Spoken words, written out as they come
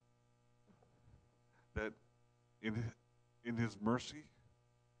that in His mercy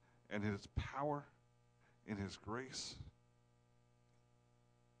and His power, in His grace,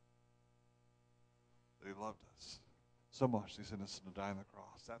 that He loved us so much He sent us to die on the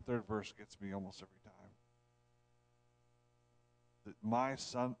cross. That third verse gets me almost every time. That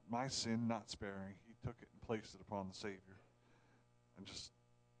my sin not sparing, He took it and placed it upon the Savior. And just,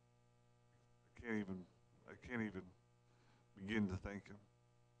 I can't even begin to thank Him.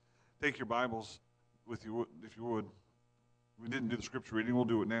 Take your Bibles with you, if you would. We didn't do the scripture reading, we'll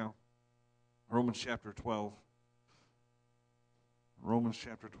do it now. Romans chapter 12. Romans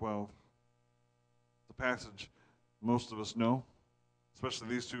chapter 12. The passage most of us know, especially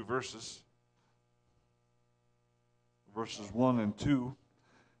these two verses. Verses 1 and 2.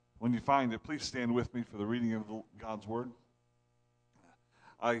 When you find it, please stand with me for the reading of God's Word.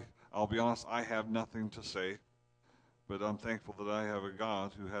 I'll be honest, I have nothing to say, but I'm thankful that I have a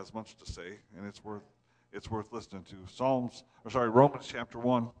God who has much to say, and it's worth listening to. Romans chapter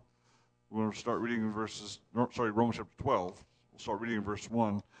 1. We're going to start reading in Romans chapter 12. We'll start reading in verse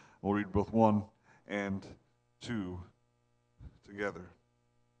 1. We'll read both 1 and 2 together.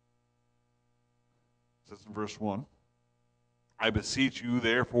 It says in verse 1, I beseech you,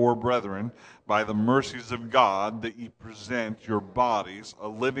 therefore, brethren, by the mercies of God, that ye present your bodies a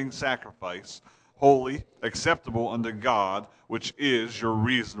living sacrifice, holy, acceptable unto God, which is your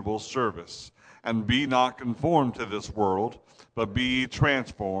reasonable service. And be not conformed to this world, but be ye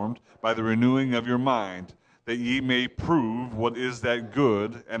transformed by the renewing of your mind, that ye may prove what is that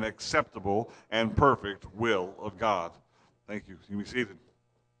good and acceptable and perfect will of God. Thank you. You may be seated.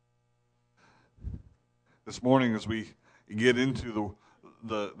 This morning, as we get into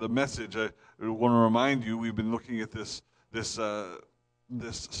the message, I want to remind you we've been looking at this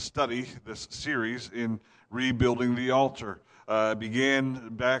study, this series in rebuilding the altar.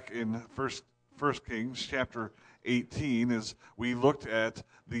 Began back in First Kings chapter 18 as we looked at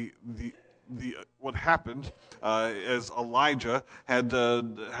the what happened as Elijah had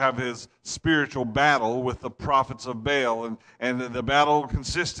to have his spiritual battle with the prophets of Baal, and the battle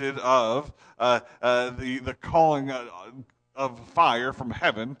consisted of the calling of fire from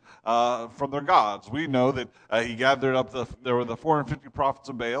heaven from their gods. We know that he gathered up there were the 450 prophets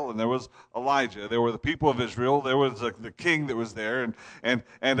of Baal, and there was Elijah. There were the people of Israel. There was the king that was there, and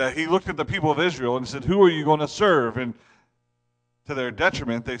he looked at the people of Israel and said, "Who are you going to serve?" And to their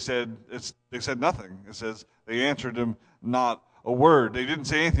detriment, they said nothing. It says they answered him not a word. They didn't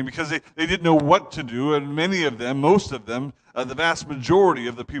say anything because they didn't know what to do, and many of them, most of them, the vast majority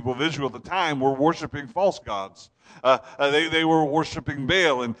of the people of Israel at the time were worshiping false gods. They were worshiping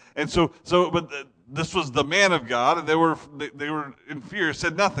Baal, but this was the man of God, and they were in fear,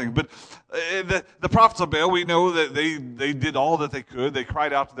 said nothing. But the prophets of Baal, we know that they did all that they could. They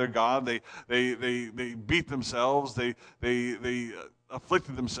cried out to their God. They beat themselves. They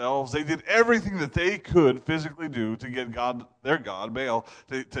afflicted themselves. They did everything that they could physically do to get their God, Baal,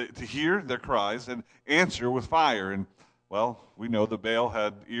 to hear their cries and answer with fire. And well, we know that Baal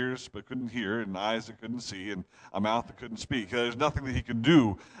had ears but couldn't hear, and eyes that couldn't see, and a mouth that couldn't speak. There's nothing that he could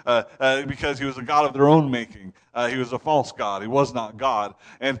do because he was a god of their own making. He was a false god. He was not God.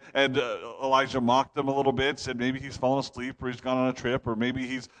 And Elijah mocked him a little bit, said maybe he's fallen asleep or he's gone on a trip or maybe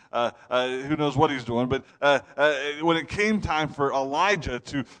he's, who knows what he's doing. But when it came time for Elijah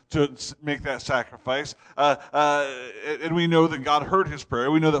to make that sacrifice, and we know that God heard his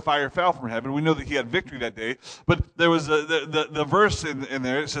prayer. We know that fire fell from heaven. We know that he had victory that day. But there was the verse in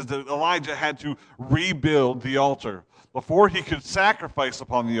there, it says that Elijah had to rebuild the altar. Before he could sacrifice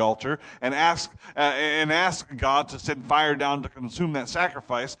upon the altar and ask God to send fire down to consume that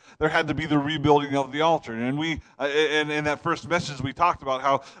sacrifice, there had to be the rebuilding of the altar. And we, in that first message, we talked about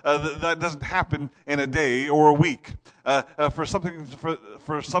how that doesn't happen in a day or a week. For something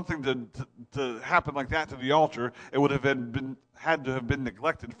to happen like that to the altar, it would have had to have been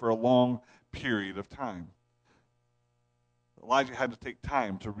neglected for a long period of time. Elijah had to take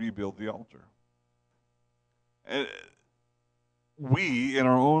time to rebuild the altar. And we, in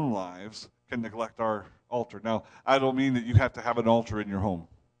our own lives, can neglect our altar. Now, I don't mean that you have to have an altar in your home.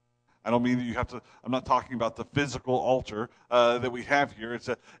 I don't mean that you have to. I'm not talking about the physical altar that we have here. It's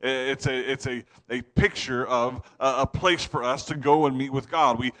a picture of a place for us to go and meet with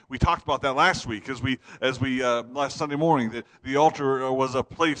God. We talked about that last week as we last Sunday morning, that the altar was a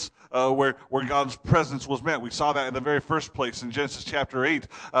place where God's presence was met. We saw that in the very first place in Genesis chapter 8.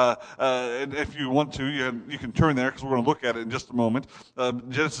 And if you want to, you can turn there because we're going to look at it in just a moment.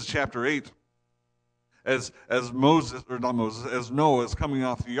 Genesis chapter 8. as Moses, or not Moses, as Noah is coming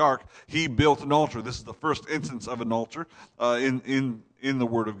off the ark, he built an altar. This is the first instance of an altar in the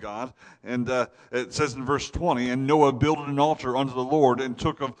Word of God. And it says in verse 20, and Noah builded an altar unto the Lord, and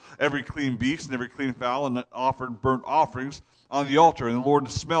took of every clean beast and every clean fowl, and offered burnt offerings on the altar. And the Lord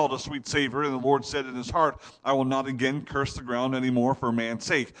smelled a sweet savor, and the Lord said in his heart, I will not again curse the ground anymore for man's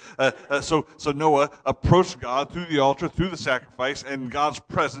sake. So Noah approached God through the altar, through the sacrifice, and God's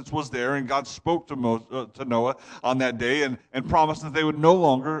presence was there, and God spoke to Noah on that day and promised that they would no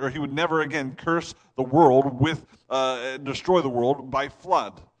longer, or he would never again curse the world with, destroy the world by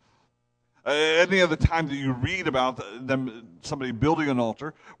flood. Any other time that you read about somebody building an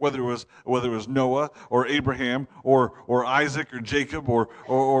altar, whether it was Noah or Abraham or Isaac or Jacob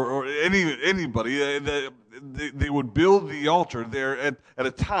or anybody, they would build the altar there at a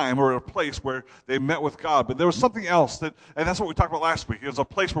time or a place where they met with God. But there was something else and that's what we talked about last week. It was a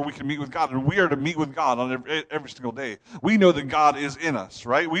place where we can meet with God, and we are to meet with God on every single day. We know that God is in us,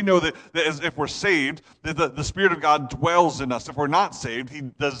 right? We know that as if we're saved, that the Spirit of God dwells in us. If we're not saved, He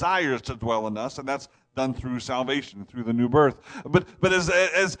desires to dwell in us, and that's done through salvation, through the new birth. But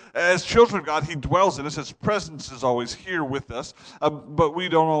as children of God, He dwells in us. His presence is always here with us, but we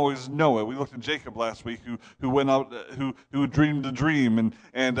don't always know it. We looked at Jacob last week, who went out, who dreamed a dream,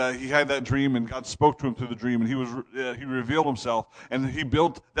 and he had that dream, and God spoke to him through the dream, and he revealed Himself, and he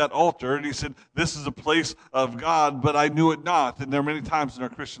built that altar, and he said, "This is a place of God, but I knew it not." And there are many times in our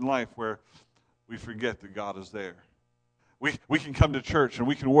Christian life where we forget that God is there. We can come to church and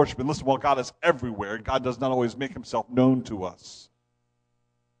we can worship. And listen, while God is everywhere, God does not always make Himself known to us.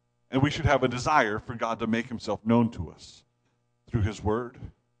 And we should have a desire for God to make Himself known to us through His Word,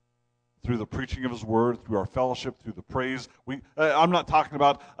 through the preaching of His Word, through our fellowship, through the praise. I'm not talking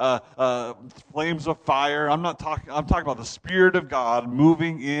about flames of fire. I'm talking about the Spirit of God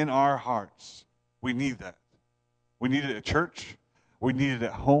moving in our hearts. We need that. We need it at church. We need it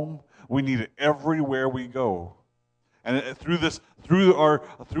at home. We need it everywhere we go. And through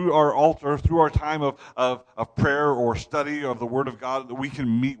our altar, through our time of prayer or study of the Word of God, that we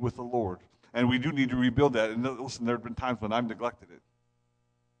can meet with the Lord. And we do need to rebuild that. And listen, there have been times when I've neglected it.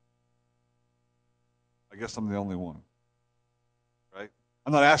 I guess I'm the only one. Right?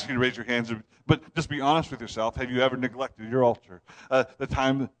 I'm not asking you to raise your hands, but just be honest with yourself. Have you ever neglected your altar?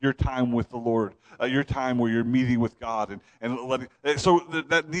 Your time with the Lord, your time where you're meeting with God, so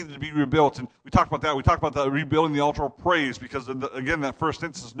that needed to be rebuilt. And we talked about that. We talked about the rebuilding the altar of praise, because again, that first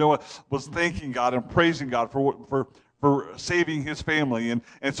instance, Noah was thanking God and praising God for saving his family.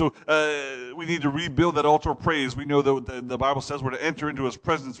 And so we need to rebuild that altar of praise. We know that the Bible says we're to enter into His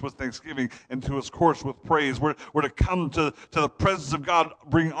presence with thanksgiving and to His courts with praise. We're to come to the presence of God,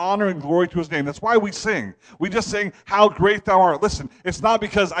 bring honor and glory to His name. That's why we sing. We just sing, "How Great Thou Art." Listen, it's not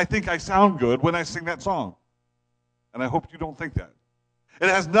because I think I sound good when I sing that song. And I hope you don't think that. It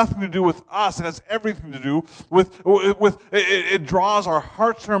has nothing to do with us. It has everything to do with it draws our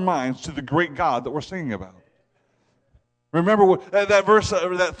hearts and our minds to the great God that we're singing about. Remember that verse,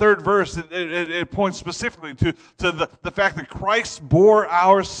 that third verse, it points specifically to the fact that Christ bore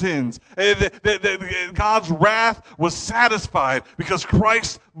our sins. God's wrath was satisfied because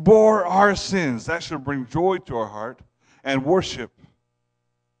Christ bore our sins. That should bring joy to our heart and worship.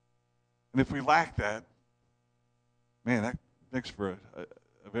 And if we lack that, man, that makes for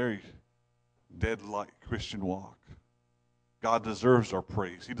a very dead-like Christian walk. God deserves our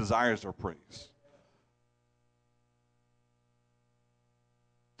praise. He desires our praise.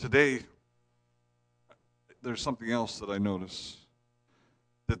 Today, there's something else that I notice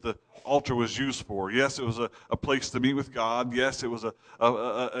that the altar was used for. Yes, it was a place to meet with God. Yes, it was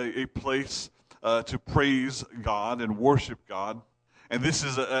a place to praise God and worship God. And this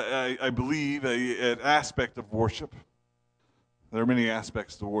is, I believe, an aspect of worship. There are many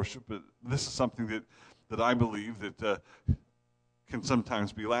aspects to worship, but this is something that I believe that can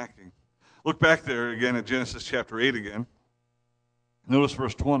sometimes be lacking. Look back there again at Genesis chapter 8 again. Notice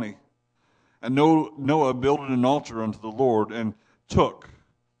verse 20. And Noah builded an altar unto the Lord, and took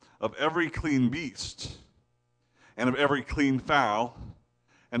of every clean beast and of every clean fowl,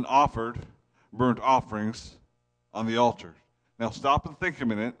 and offered burnt offerings on the altar. Now stop and think a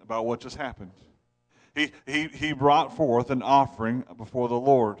minute about what just happened. He brought forth an offering before the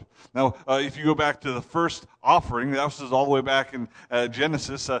Lord. Now, if you go back to the first offering, that was all the way back in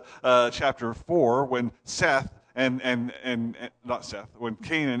Genesis chapter 4, when Seth when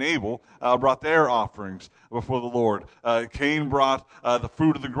Cain and Abel brought their offerings before the Lord. Cain brought the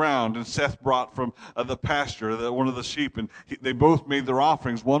fruit of the ground, and Seth brought from the pasture, one of the sheep, and they both made their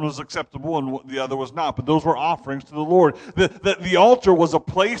offerings. One was acceptable and the other was not, but those were offerings to the Lord. The altar was a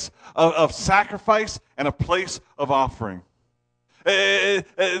place of sacrifice and a place of offering.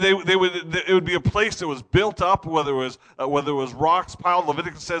 It would be a place that was built up, whether it was rocks piled.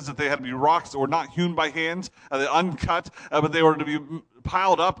 Leviticus says that they had to be rocks that were not hewn by hands, they uncut, but they were to be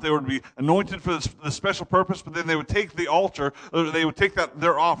piled up. They were to be anointed for the special purpose. But then they would take the altar, they would take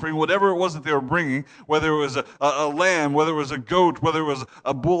their offering, whatever it was that they were bringing, whether it was a lamb, whether it was a goat, whether it was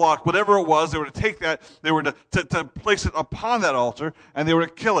a bullock, whatever it was, they were to take that, they were to place it upon that altar, and they were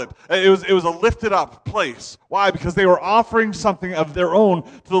to kill it. It was a lifted up place. Why? Because they were offering something of their own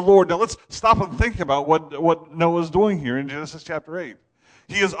to the Lord. Now let's stop and think about what Noah's doing here in Genesis chapter 8.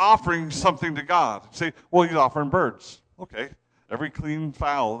 He is offering something to God. Say, well, he's offering birds. Okay. Every clean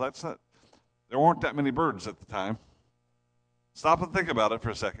fowl, there weren't that many birds at the time. Stop and think about it for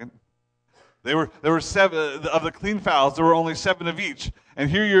a second. There were 7 of the clean fowls, there were only 7 of each. And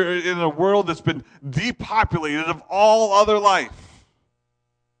here you're in a world that's been depopulated of all other life.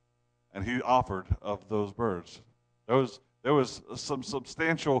 And he offered of those birds. There was some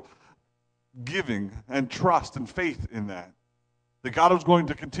substantial giving and trust and faith in that. That God was going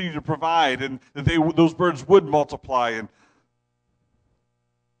to continue to provide, and that those birds would multiply, and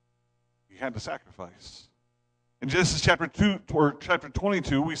had to sacrifice. In Genesis chapter 2 or chapter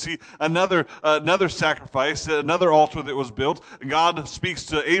 22, we see another sacrifice, another altar that was built. God speaks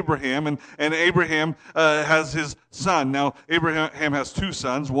to Abraham, and Abraham has his son. Now, Abraham has 2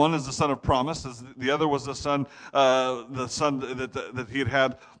 sons. One is the son of promise. The other was the son that he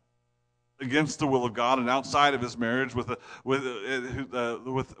had against the will of God and outside of his marriage with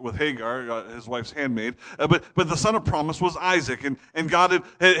Hagar, his wife's handmaid. But the son of promise was Isaac, and God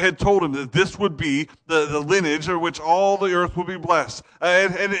had told him that this would be the lineage of which all the earth would be blessed.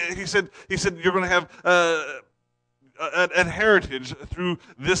 And he said you're going to have an heritage through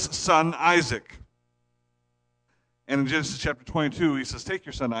this son Isaac. And in Genesis chapter 22, he says, "Take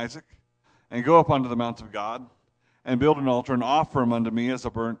your son Isaac and go up unto the mount of God and build an altar and offer him unto me as a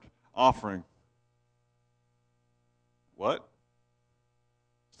burnt offering." What?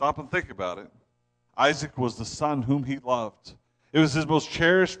 Stop and think about it. Isaac was the son whom he loved. It was his most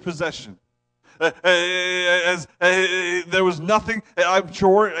cherished possession. There was nothing, I'm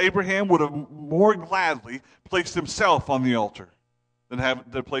sure Abraham would have more gladly placed himself on the altar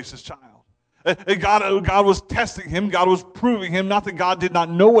than place his child. God was testing him. God was proving him. Not that God did not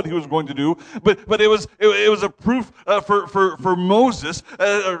know what he was going to do, but it was a proof for Moses,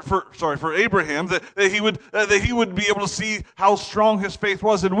 for Abraham, that he would be able to see how strong his faith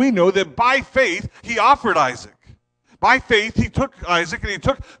was. And we know that by faith he offered Isaac. By faith he took Isaac, and he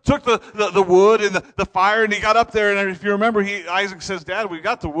took the wood and the fire, and he got up there. And if you remember, Isaac says, "Dad, we've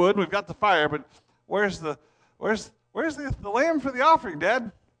got the wood, we've got the fire, but where's the lamb for the offering,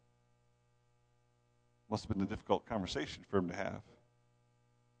 Dad?" Must have been a difficult conversation for him to have.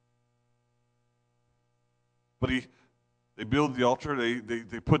 But they build the altar,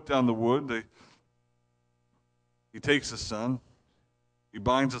 they put down the wood, he takes his son, he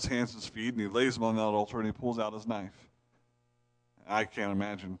binds his hands and his feet, and he lays them on that altar, and he pulls out his knife. I can't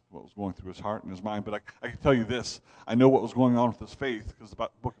imagine what was going through his heart and his mind, but I can tell you this. I know what was going on with his faith, because the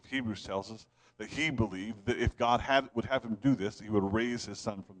book of Hebrews tells us that he believed that if God would have him do this, he would raise his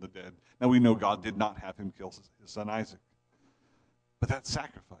son from the dead. Now we know God did not have him kill his son Isaac. But that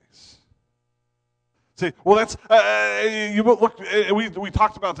sacrifice. Say, well, that's we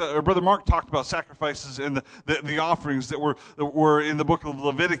talked about that. Or Brother Mark talked about sacrifices and the offerings that were in the book of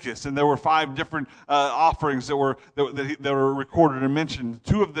Leviticus, and there were 5 different offerings that were recorded and mentioned.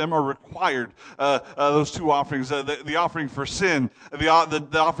 2 of them are required. Those 2 offerings: the offering for sin, the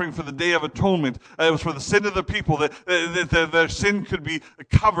offering for the Day of Atonement. It was for the sin of the people, that their sin could be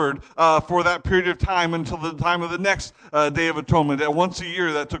covered for that period of time until the time of the next Day of Atonement. Once a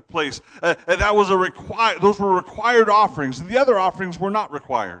year that took place, and that was those were required offerings, and the other offerings were not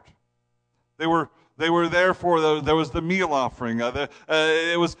required. They were there for there was the meal offering. There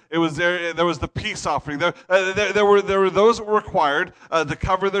was the peace offering. There were those that were required to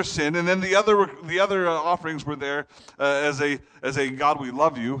cover their sin, and then the other offerings were there as a God, we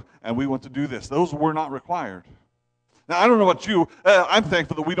love you and we want to do this. Those were not required. Now I don't know about you. I'm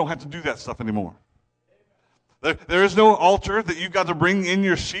thankful that we don't have to do that stuff anymore. There is no altar that you've got to bring in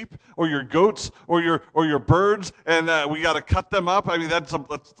your sheep or your goats or your birds, and we got to cut them up. I mean, that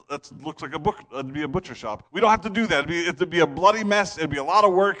looks like it'd be a butcher shop. We don't have to do that. It'd be a bloody mess. It'd be a lot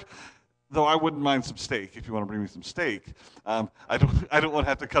of work. though I wouldn't mind some steak if you want to bring me some steak. I don't want to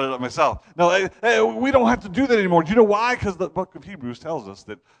have to cut it up myself. No, we don't have to do that anymore. Do you know why? Because the book of Hebrews tells us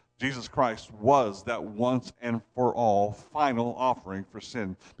that Jesus Christ was that once and for all final offering for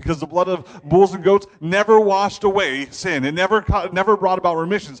sin. Because the blood of bulls and goats never washed away sin. It never brought about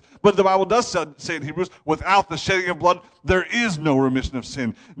remissions. But the Bible does say in Hebrews, without the shedding of blood, there is no remission of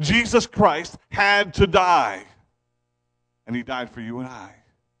sin. Jesus Christ had to die. And he died for you and I.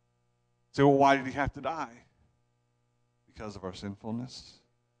 Say, well, why did he have to die? Because of our sinfulness.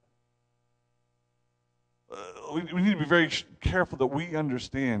 We need to be very careful that we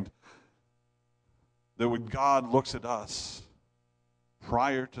understand that when God looks at us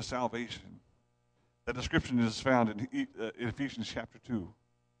prior to salvation, that description is found in Ephesians chapter 2.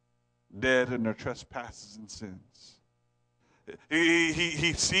 Dead in our trespasses and sins.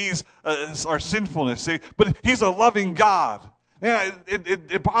 He sees our sinfulness, but he's a loving God. Yeah,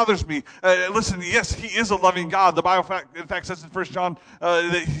 it bothers me. Listen, yes, he is a loving God. The Bible, in fact, says in 1 John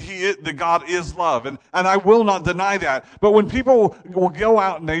that God is love, and I will not deny that. But when people will go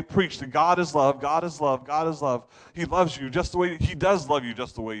out and they preach that God is love, God is love, God is love, he loves you just the way he does love you,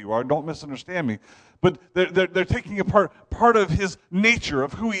 just the way you are. Don't misunderstand me. But they're taking apart part of his nature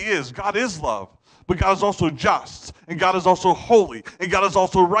of who he is. God is love, but God is also just, and God is also holy, and God is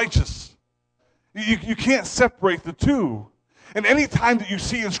also righteous. You can't separate the two. And any time that you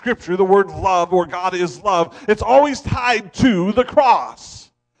see in Scripture the word love or God is love, it's always tied to the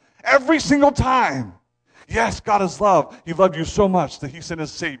cross. Every single time. Yes, God is love. He loved you so much that he sent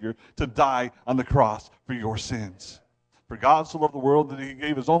his Savior to die on the cross for your sins. For God so loved the world that he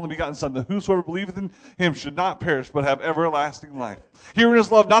gave his only begotten Son, that whosoever believeth in him should not perish but have everlasting life. Herein is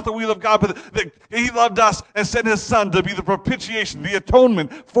love, not that we love God, but that he loved us and sent his Son to be the propitiation, the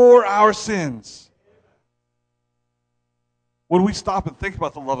atonement for our sins. When we stop and think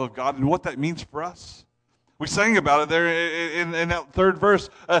about the love of God and what that means for us, we sang about it there in that third verse.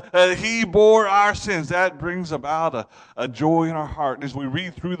 He bore our sins. That brings about a joy in our heart. And as we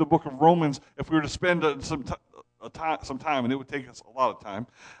read through the book of Romans, if we were to spend some time, and it would take us a lot of time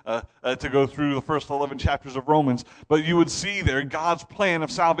to go through the first 11 chapters of Romans, but you would see there God's plan of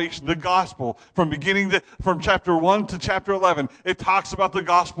salvation, the gospel, from chapter 1 to chapter 11. It talks about the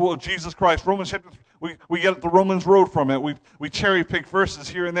gospel of Jesus Christ. Romans chapter 3. We get the Romans road from it. We cherry pick verses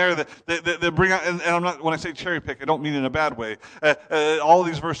here and there that bring out, and I'm not, when I say cherry pick, I don't mean in a bad way. All of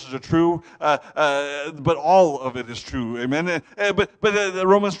these verses are true, but all of it is true. Amen. But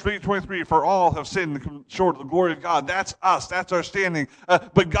Romans 3:23, for all have sinned and come short of the glory of God. That's us. That's our standing.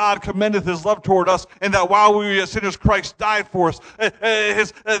 But God commendeth his love toward us, and that while we were yet sinners, Christ died for us.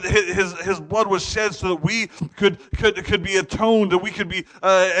 His blood was shed so that we could be atoned, that we could be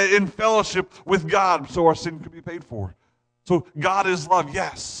in fellowship with God, so our sin could be paid for. So God is love,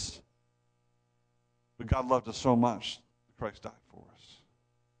 yes. But God loved us so much that Christ died for us.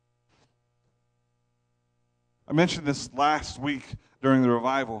 I mentioned this last week during the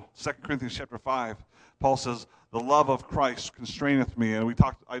revival, 2 Corinthians chapter 5. Paul says, the love of Christ constraineth me. And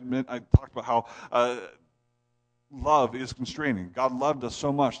I talked about how love is constraining. God loved us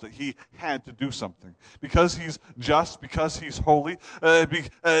so much that he had to do something. Because he's just, because he's holy,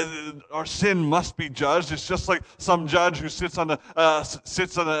 our sin must be judged. It's just like some judge who sits on a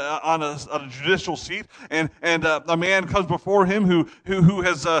judicial seat, and a man comes before him who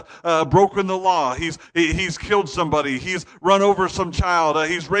has broken the law. He's killed somebody. He's run over some child.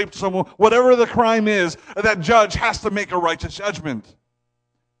 He's raped someone. Whatever the crime is, that judge has to make a righteous judgment.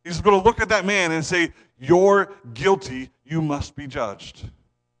 He's going to look at that man and say, you're guilty, you must be judged.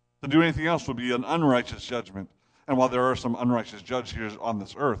 To do anything else would be an unrighteous judgment. And while there are some unrighteous judges here on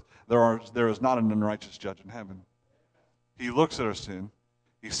this earth, there is not an unrighteous judge in heaven. He looks at our sin,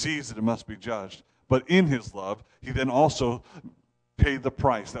 he sees that it must be judged, but in his love, he then also paid the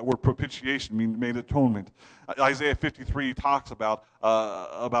price. That word propitiation means made atonement. Isaiah 53 talks about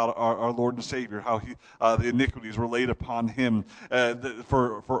our Lord and Savior, how the iniquities were laid upon him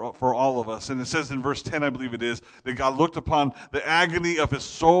for all of us. And it says in verse 10, I believe it is, that God looked upon the agony of his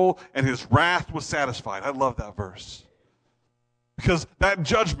soul and his wrath was satisfied. I love that verse. Because that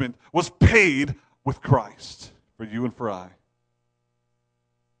judgment was paid with Christ for you and for I.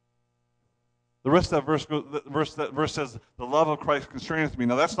 The rest of that verse says, "The love of Christ constraineth me."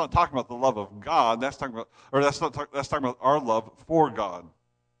 Now, that's not talking about the love of God. That's talking about our love for God.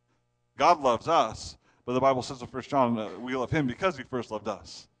 God loves us, but the Bible says in 1 John, we love him because he first loved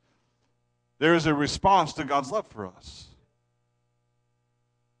us. There is a response to God's love for us,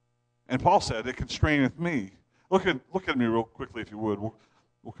 and Paul said, "It constraineth me." Look at me real quickly, if you would. We'll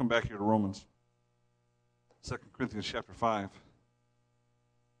come back here to Romans, 2 Corinthians chapter 5.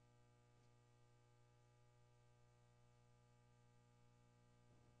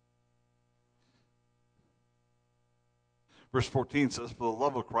 Verse 14 says, "For the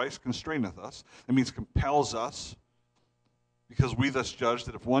love of Christ constraineth us." It means compels us, because we thus judge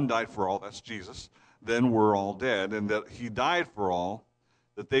that if one died for all, that's Jesus, then we're all dead, and that he died for all,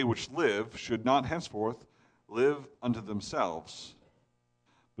 that they which live should not henceforth live unto themselves,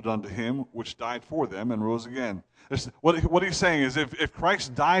 but unto him which died for them and rose again. What he's saying is, if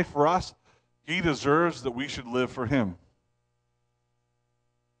Christ died for us, he deserves that we should live for him.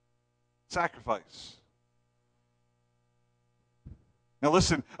 Sacrifice. Now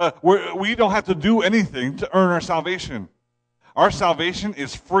listen, we don't have to do anything to earn our salvation. Our salvation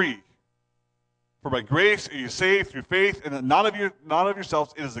is free. For by grace are you saved through faith, and not of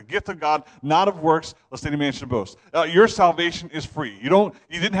yourselves. It is a gift of God, not of works, lest any man should boast. Your salvation is free. You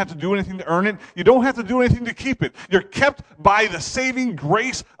didn't have to do anything to earn it. You don't have to do anything to keep it. You're kept by the saving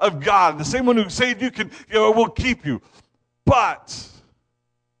grace of God. The same one who saved you will keep you. But,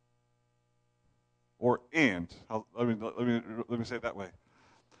 let me say it that way.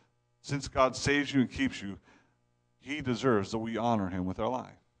 Since God saves you and keeps you, he deserves that we honor him with our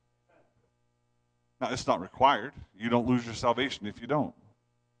life. Now, it's not required. You don't lose your salvation if you don't.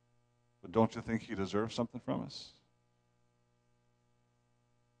 But don't you think he deserves something from us?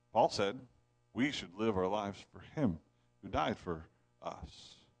 Paul said we should live our lives for him who died for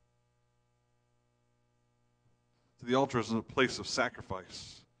us. So the altar is a place of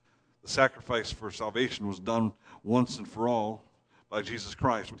sacrifice. The sacrifice for salvation was done once and for all by Jesus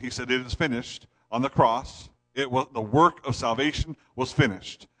Christ. When he said it is finished on the cross, the work of salvation was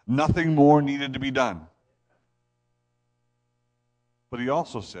finished. Nothing more needed to be done. But he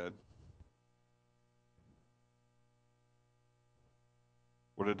also said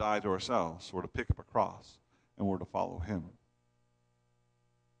we're to die to ourselves, we're to pick up a cross, and we're to follow him.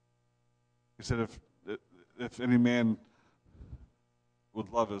 He said if any man would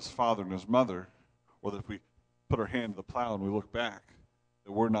love his father and his mother, or that if we put our hand to the plow and we look back,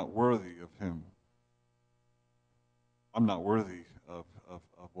 that we're not worthy of him. I'm not worthy of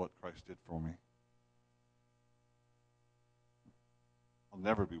what Christ did for me. I'll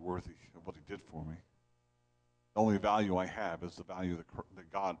never be worthy of what he did for me. The only value I have is the value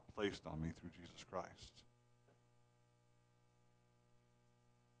that God placed on me through Jesus Christ.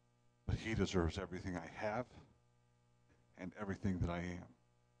 But he deserves everything I have and everything that I am.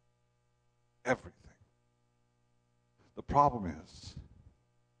 Everything. The problem is,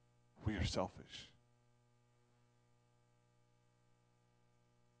 we are selfish.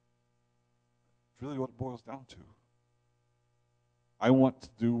 It's really what it boils down to. I want to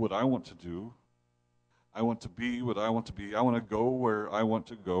do what I want to do. I want to be what I want to be. I want to go where I want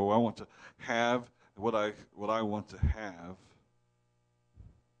to go. I want to have what I want to have.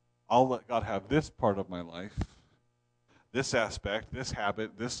 I'll let God have this part of my life, this aspect, this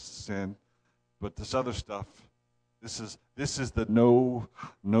habit, this sin, but this other stuff, this is the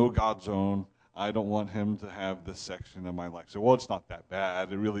no God zone. I don't want him to have this section of my life. So, well, it's not that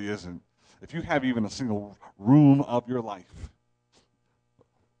bad. It really isn't. If you have even a single room of your life,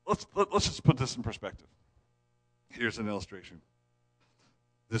 let's just put this in perspective. Here's an illustration.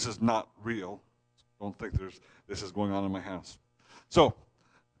 This is not real. Don't think this is going on in my house. So,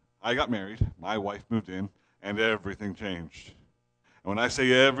 I got married, my wife moved in, and everything changed. And when I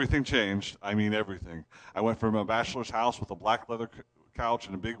say everything changed, I mean everything. I went from a bachelor's house with a black leather couch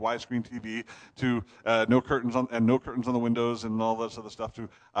and a big widescreen TV to no curtains on the windows and all this other stuff. To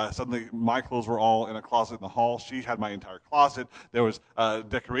suddenly my clothes were all in a closet in the hall. She had my entire closet. There was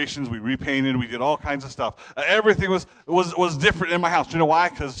decorations. We repainted. We did all kinds of stuff. Everything was different in my house. Do you know why?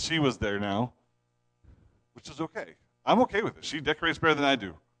 Because she was there now, which is okay. I'm okay with it. She decorates better than I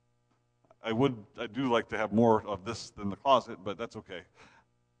do. I do like to have more of this than the closet, but that's okay.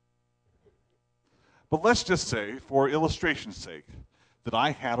 But let's just say, for illustration's sake, that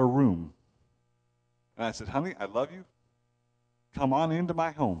I had a room. And I said, honey, I love you. Come on into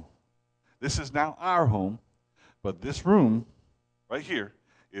my home. This is now our home, but this room right here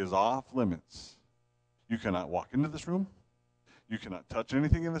is off limits. You cannot walk into this room. You cannot touch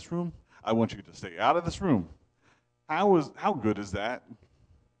anything in this room. I want you to stay out of this room. How good is that?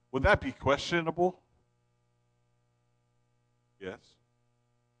 Would that be questionable? Yes.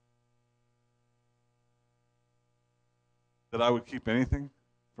 That I would keep anything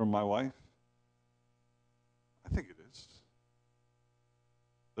from my wife? I think it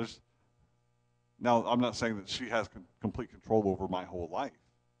is. Now, I'm not saying that she has complete control over my whole life,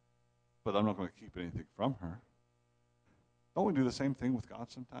 but I'm not going to keep anything from her. Don't we do the same thing with God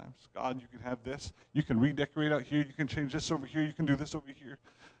sometimes? God, you can have this. You can redecorate out here. You can change this over here. You can do this over here.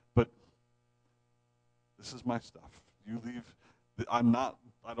 But this is my stuff. You leave. I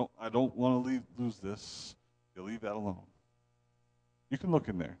don't want to lose this. You leave that alone. You can look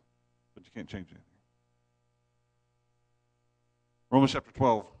in there, but you can't change anything. Romans chapter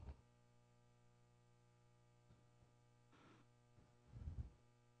 12.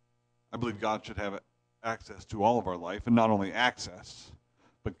 I believe God should have access to all of our life, and not only access,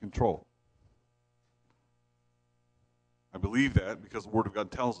 but control. I believe that because the Word of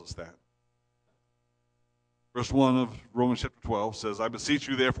God tells us that. Verse 1 of Romans chapter 12 says, I beseech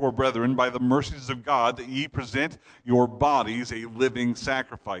you therefore, brethren, by the mercies of God, that ye present your bodies a living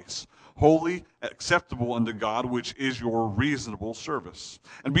sacrifice, holy, acceptable unto God, which is your reasonable service.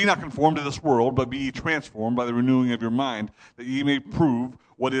 And be not conformed to this world, but be ye transformed by the renewing of your mind, that ye may prove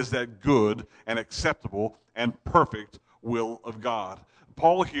what is that good and acceptable and perfect will of God.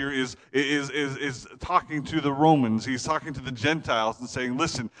 Paul here is talking to the Romans. He's talking to the Gentiles and saying,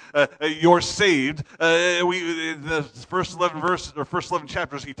 "Listen, you're saved." In the first 11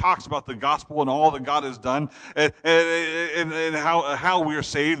 chapters, he talks about the gospel and all that God has done, and how we are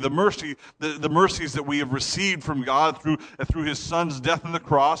saved. The mercies that we have received from God through His Son's death on the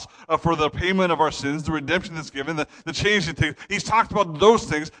cross for the payment of our sins, the redemption that's given, the change that takes. He's talked about those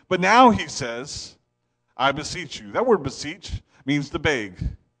things, but now he says, "I beseech you." That word "beseech" means to beg.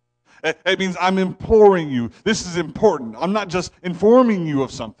 It means I'm imploring you. This is important. I'm not just informing you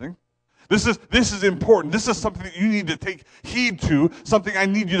of something. This is important. This is something that you need to take heed to, something I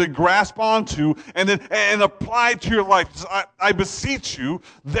need you to grasp onto and apply to your life. I beseech you,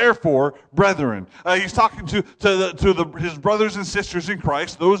 therefore, brethren. He's talking to his brothers and sisters in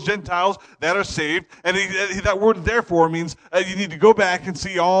Christ, those Gentiles that are saved. And that word "therefore" means you need to go back and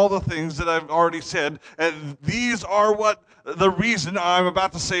see all the things that I've already said. And these are the reason I'm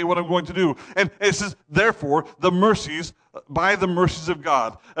about to say what I'm going to do. And it says, therefore, by the mercies of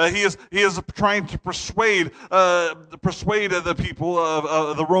God. He is trying to persuade the people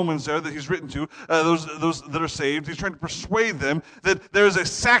of the Romans there that he's written to, those that are saved. He's trying to persuade them that there is a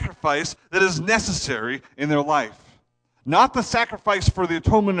sacrifice that is necessary in their life. Not the sacrifice for the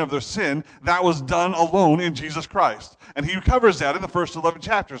atonement of their sin. That was done alone in Jesus Christ. And he covers that in the first 11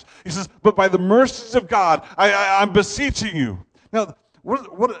 chapters. He says, but by the mercies of God, I'm beseeching you. Now,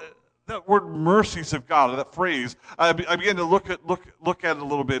 what that word "mercies of God," that phrase, I began to look at it a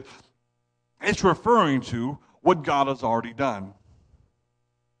little bit. It's referring to what God has already done.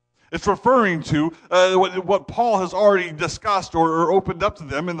 It's referring to what Paul has already discussed or opened up to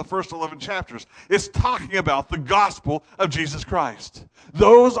them in the first 11 chapters. It's talking about the gospel of Jesus Christ.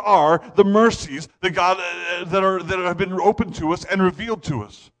 Those are the mercies that God that have been opened to us and revealed to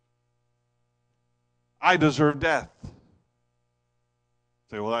us. I deserve death.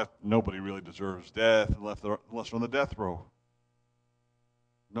 Say, well, nobody really deserves death unless they're on the death row.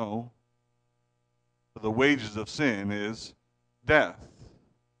 No. The wages of sin is death.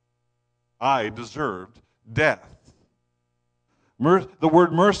 I deserved death. The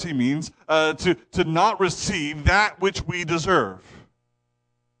word mercy means to not receive that which we deserve.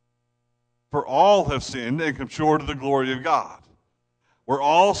 For all have sinned and come short of the glory of God. We're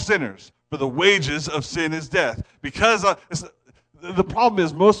all sinners, for the wages of sin is death. Because the problem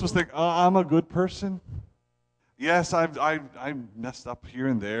is most of us think, I'm a good person. Yes, I messed up here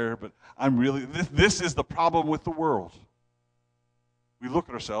and there, but I'm really, this is the problem with the world. We look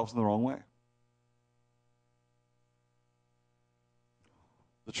at ourselves in the wrong way.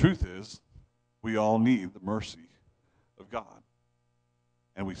 The truth is, we all need the mercy of God.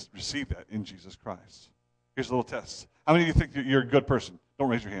 And we receive that in Jesus Christ. Here's a little test. How many of you think that you're a good person? Don't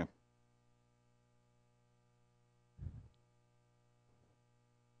raise your hand.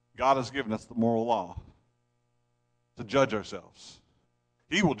 God has given us the moral law to judge ourselves.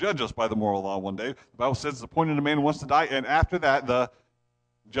 He will judge us by the moral law one day. The Bible says it's appointed a man who wants to die, and after that, the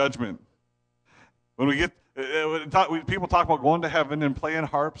judgment. When we get people talk about going to heaven and playing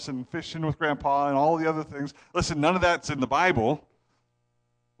harps and fishing with Grandpa and all the other things. Listen, none of that's in the Bible.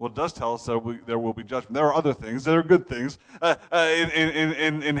 Well, it does tell us that there will be judgment. There are other things that are good things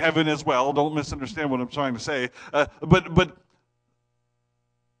in heaven as well. Don't misunderstand what I'm trying to say. But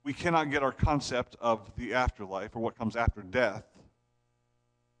we cannot get our concept of the afterlife or what comes after death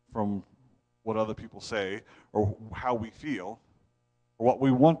from what other people say or how we feel or what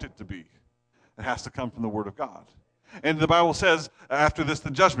we want it to be. It has to come from the Word of God. And the Bible says, after this,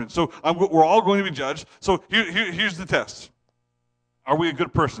 the judgment. So we're all going to be judged. So here's the test. Are we a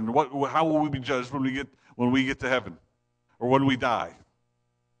good person? How will we be judged when we get to heaven? Or when we die?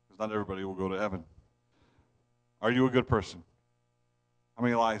 Because not everybody will go to heaven. Are you a good person? How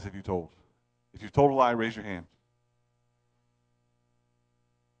many lies have you told? If you've told a lie, raise your hand.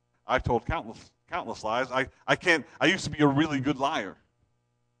 I've told countless lies. I used to be a really good liar.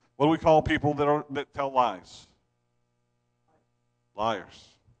 What do we call people that tell lies? Liars.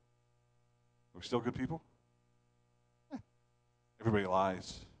 Are we still good people? Everybody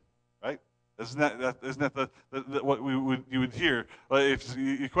lies, right? Isn't that what you would hear if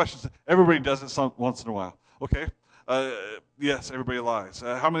you question? Everybody does it once in a while. Okay, yes, everybody lies.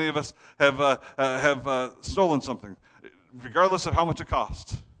 How many of us have stolen something, regardless of how much it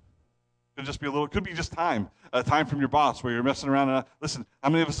costs? Could just be a little. Could be just time, time from your boss where you're messing around. Listen, how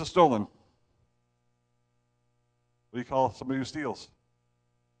many of us have stolen? What do you call somebody who steals?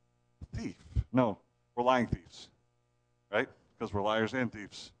 A thief. No, we're lying thieves, right? Because we're liars and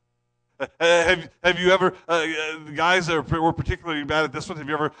thieves. Have you ever, guys that were particularly bad at this one, have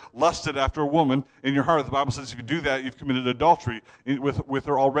you ever lusted after a woman in your heart? The Bible says if you do that, you've committed adultery with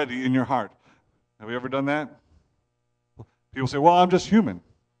her already in your heart. Have you ever done that? People say, well, I'm just human.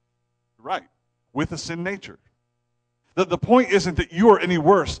 Right, with a sin nature. The point isn't that you are any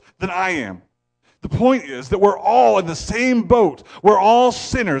worse than I am. The point is that we're all in the same boat. We're all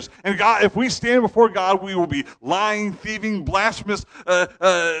sinners. And God, if we stand before God, we will be lying, thieving, blasphemous,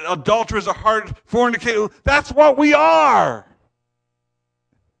 adulterers, a hard fornicator. That's what we are.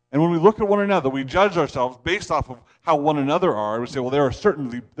 And when we look at one another, we judge ourselves based off of how one another are. We say, well, there are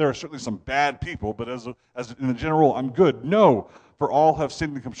certainly some bad people, but as in the general, I'm good. No, for all have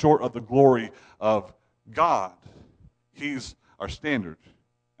sinned and come short of the glory of God. He's our standard,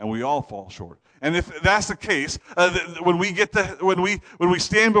 and we all fall short. And if that's the case, when we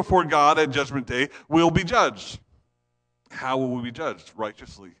stand before God at Judgment Day, we'll be judged. How will we be judged?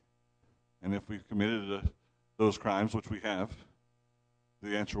 Righteously. And if we've committed those crimes, which we have,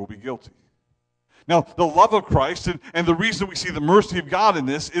 the answer will be guilty. Now, the love of Christ and the reason we see the mercy of God in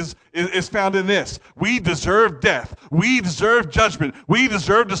this is found in this. We deserve death. We deserve judgment. We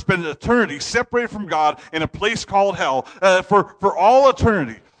deserve to spend eternity separated from God in a place called hell for all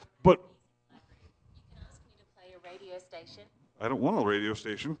eternity. But you can ask me to play a radio station. I don't want a radio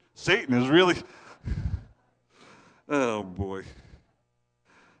station. Satan is really... Oh, boy.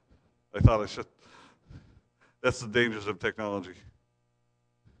 I thought I should... That's the dangers of technology.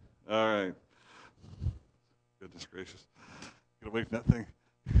 All right. Goodness gracious. Get away from that thing.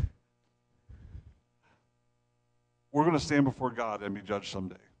 We're going to stand before God and be judged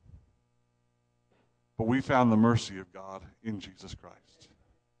someday. But we found the mercy of God in Jesus Christ.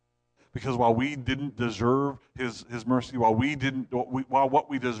 Because while we didn't deserve his mercy, while what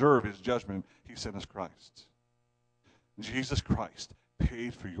we deserve is judgment, he sent us Christ. Jesus Christ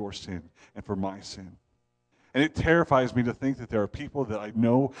paid for your sin and for my sin. And it terrifies me to think that there are people that I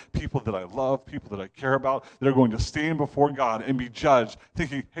know, people that I love, people that I care about, that are going to stand before God and be judged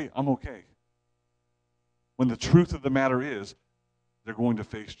thinking, hey, I'm okay. When the truth of the matter is, they're going to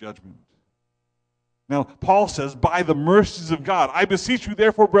face judgment. Now, Paul says, by the mercies of God, I beseech you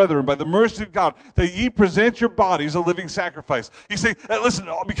therefore, brethren, by the mercy of God, that ye present your bodies a living sacrifice. He's saying, listen,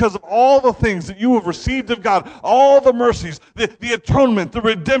 because of all the things that you have received of God, all the mercies, the atonement, the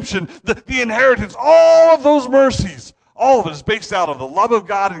redemption, the inheritance, all of those mercies, all of it is based out of the love of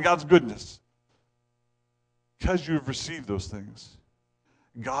God and God's goodness. Because you have received those things,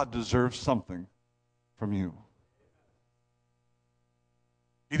 God deserves something from you.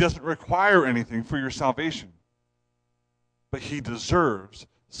 He doesn't require anything for your salvation, but he deserves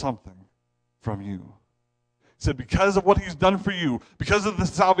something from you. He said, because of what he's done for you, because of the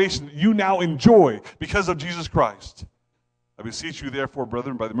salvation that you now enjoy, because of Jesus Christ, I beseech you therefore,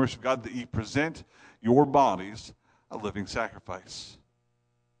 brethren, by the mercy of God, that ye present your bodies a living sacrifice.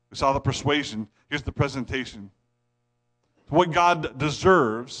 We saw the persuasion. Here's the presentation. What God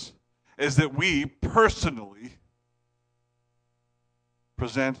deserves is that we personally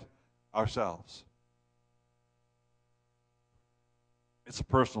present ourselves. It's a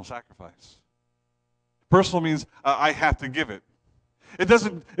personal sacrifice. Personal means I have to give it. It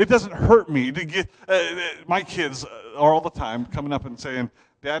doesn't hurt me to get. My kids are all the time coming up and saying,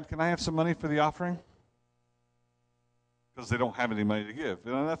 "Dad, can I have some money for the offering?" Because they don't have any money to give.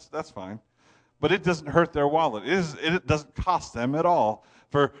 You know, that's fine, but it doesn't hurt their wallet. It doesn't cost them at all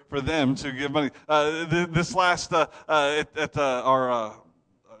for them to give money. This last at our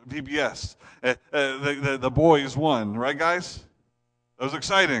VBS, the boys won, right, guys? It was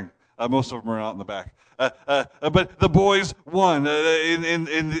exciting. Most of them are out in the back. But the boys won.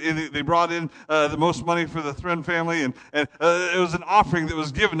 They brought in the most money for the Thren family, and it was an offering that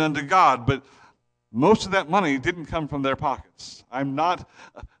was given unto God. But most of that money didn't come from their pockets. I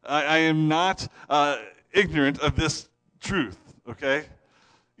am not ignorant of this truth. Okay.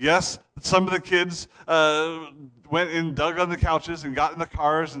 Yes, some of the kids went and dug on the couches and got in the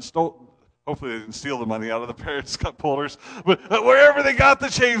cars and stole. Hopefully they didn't steal the money out of the parents' cup holders. But wherever they got the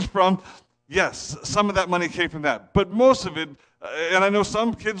change from, Yes, some of that money came from that, but most of it, and I know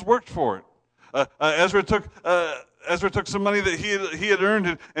some kids worked for it. Ezra took some money that he had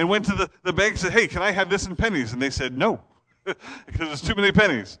earned and went to the bank and said, "Hey, can I have this in pennies?" And they said no, because there's too many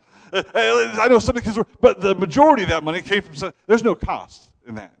pennies. I know some of the kids were, but the majority of that money came from some. There's no cost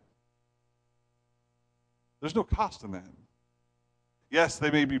in that. There's no cost in that. Yes, they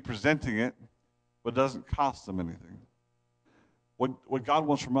may be presenting it, but it doesn't cost them anything. What God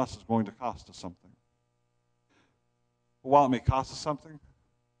wants from us is going to cost us something. But while it may cost us something,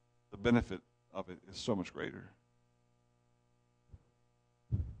 the benefit of it is so much greater.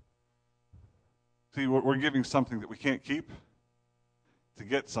 See, we're giving something that we can't keep to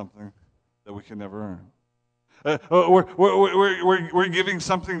get something that we can never earn. We're giving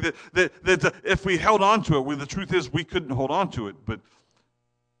something that if we held on to it, the truth is we couldn't hold on to it, but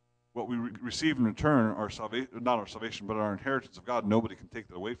what we receive in return, our salvation, not our salvation, but our inheritance of God, nobody can take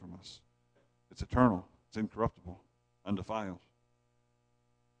that away from us. It's eternal. It's incorruptible, undefiled.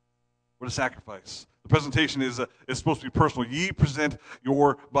 What a sacrifice. The presentation is supposed to be personal. Ye present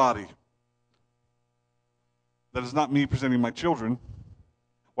your body. That is not me presenting my children.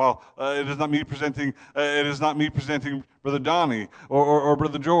 Well, it is not me presenting Brother Donnie or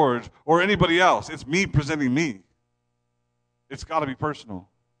Brother George or anybody else. It's me presenting me. It's got to be personal.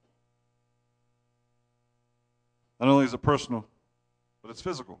 Not only is it personal, but it's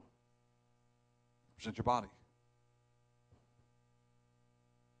physical. Present your body.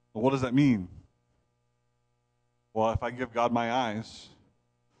 Well, what does that mean? Well, if I give God my eyes,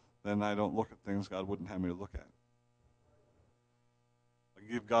 then I don't look at things God wouldn't have me to look at. If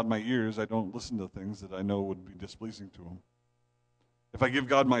I give God my ears, I don't listen to things that I know would be displeasing to Him. If I give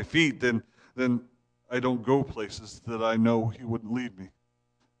God my feet, then I don't go places that I know He wouldn't lead me.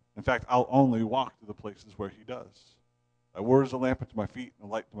 In fact, I'll only walk to the places where He does. Thy word is a lamp unto my feet and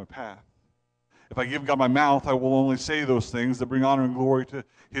a light to my path. If I give God my mouth, I will only say those things that bring honor and glory to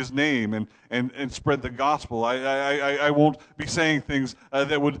His name and spread the gospel. I won't be saying things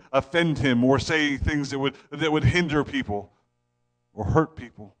that would offend Him or saying things that would hinder people or hurt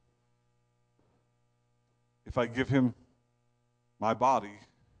people. If I give Him my body,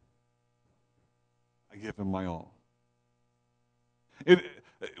 I give Him my all.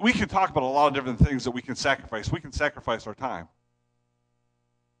 We can talk about a lot of different things that we can sacrifice. We can sacrifice our time.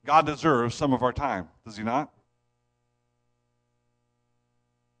 God deserves some of our time, does He not?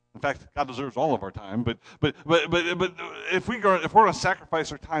 In fact, God deserves all of our time. But if we're going to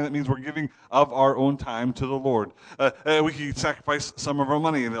sacrifice our time, that means we're giving of our own time to the Lord. We can sacrifice some of our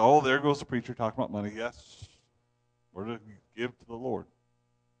money, and there goes the preacher talking about money. Yes, we're to give to the Lord.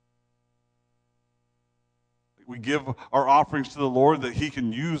 We give our offerings to the Lord that He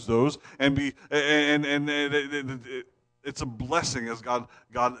can use those and be it's a blessing as God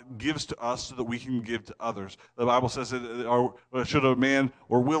gives to us so that we can give to others. The Bible says that should a man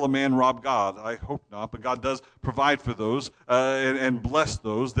or will a man rob God? I hope not, but God does provide for those and bless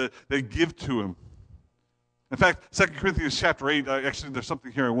those that give to Him. In fact, 2 Corinthians chapter 8, actually there's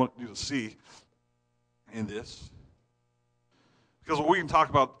something here I want you to see in this. Because we can talk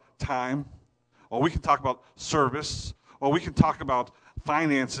about time, or we can talk about service, or we can talk about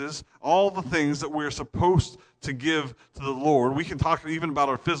finances, all the things that we're supposed to give to the Lord. We can talk even about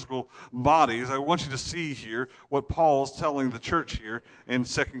our physical bodies. I want you to see here what Paul's telling the church here in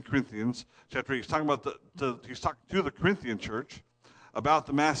 2 Corinthians chapter 8. He's talking about he's talking to the Corinthian church about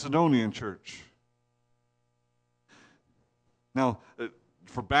the Macedonian church. Now,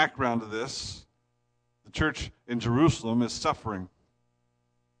 for background to this, the church in Jerusalem is suffering.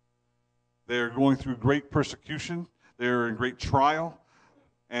 They're going through great persecution. They're in great trial.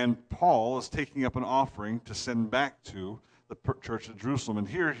 And Paul is taking up an offering to send back to the church of Jerusalem. And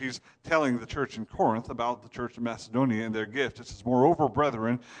here he's telling the church in Corinth about the church of Macedonia and their gift. It says, "Moreover,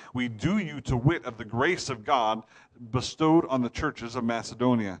 brethren, we do you to wit of the grace of God bestowed on the churches of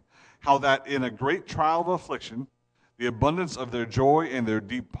Macedonia, how that in a great trial of affliction, the abundance of their joy and their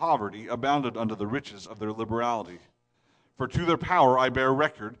deep poverty abounded unto the riches of their liberality. For to their power I bear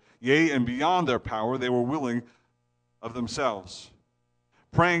record, yea, and beyond their power they were willing of themselves,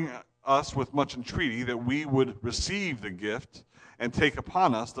 praying us with much entreaty that we would receive the gift and take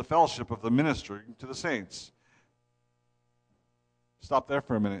upon us the fellowship of the ministering to the saints." Stop there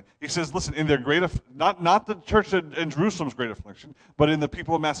for a minute. He says, listen, in their great, not the church in Jerusalem's great affliction, but in the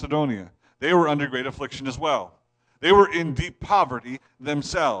people of Macedonia, they were under great affliction as well. They were in deep poverty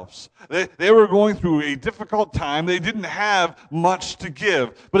themselves. They were going through a difficult time. They didn't have much to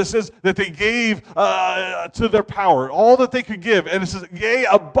give. But it says that they gave to their power, all that they could give. And it says, yea,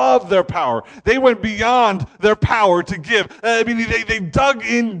 above their power. They went beyond their power to give. They dug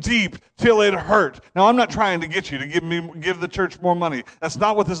in deep till it hurt. Now, I'm not trying to get you to give the church more money. That's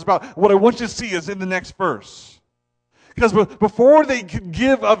not what this is about. What I want you to see is in the next verse. Because before they could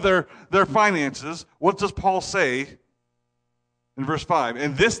give of their finances, what does Paul say in verse 5?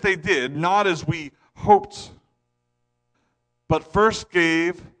 And this they did, not as we hoped, but first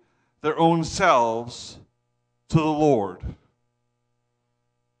gave their own selves to the Lord.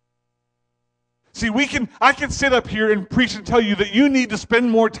 See, I can sit up here and preach and tell you that you need to spend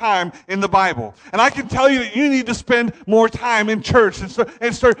more time in the Bible. And I can tell you that you need to spend more time in church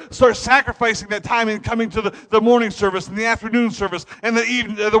and start sacrificing that time in coming to the morning service and the afternoon service and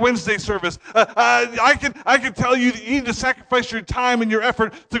the Wednesday service. I can tell you that you need to sacrifice your time and your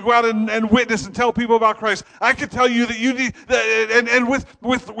effort to go out and witness and tell people about Christ. I can tell you that you need, and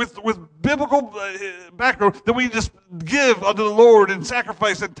with biblical background, that we just give unto the Lord and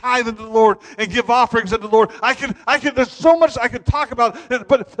sacrifice and tithe unto the Lord and give offerings unto the Lord. There's so much I could talk about,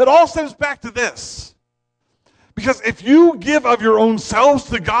 but it all stems back to this. Because if you give of your own selves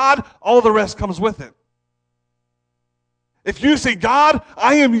to God, all the rest comes with it. If you say, God,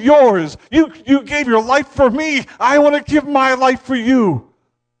 I am yours. You gave your life for me. I want to give my life for you.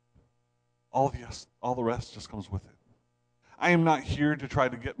 All the rest just comes with it. I am not here to try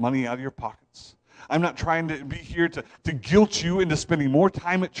to get money out of your pockets. I'm not trying to be here to guilt you into spending more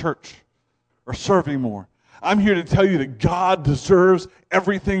time at church or serving more. I'm here to tell you that God deserves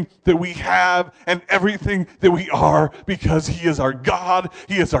everything that we have and everything that we are because He is our God,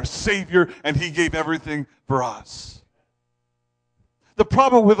 He is our Savior, and He gave everything for us. The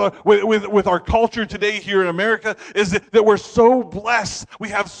problem with our culture today here in America is that we're so blessed. We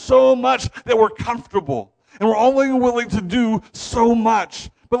have so much that we're comfortable. And we're only willing to do so much.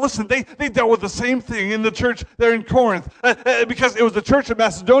 But listen, they dealt with the same thing in the church there in Corinth. Because it was the church of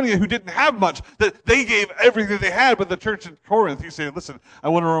Macedonia who didn't have much. That they gave everything they had. But the church in Corinth, He's saying, listen, I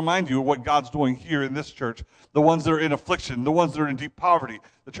want to remind you of what God's doing here in this church. The ones that are in affliction, the ones that are in deep poverty.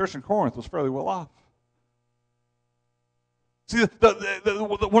 The church in Corinth was fairly well off. See, one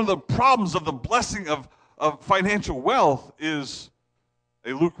of the problems of the blessing of financial wealth is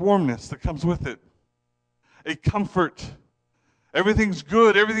a lukewarmness that comes with it. A comfort. Everything's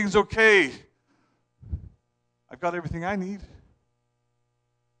good. Everything's okay. I've got everything I need.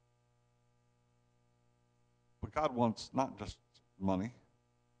 But God wants not just money.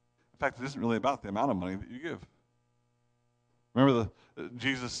 In fact, it isn't really about the amount of money that you give. Remember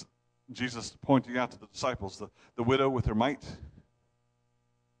Jesus pointing out to the disciples, the widow with her mite.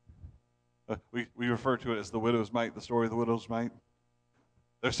 We refer to it as the widow's mite, the story of the widow's mite.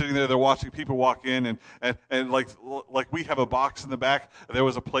 They're sitting there, they're watching people walk in, and like we have a box in the back, there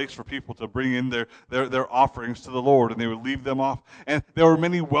was a place for people to bring in their offerings to the Lord, and they would leave them off. And there were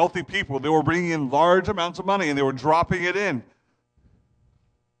many wealthy people. They were bringing in large amounts of money, and they were dropping it in.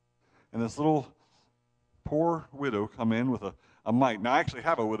 And this little poor widow come in with a mite. Now, I actually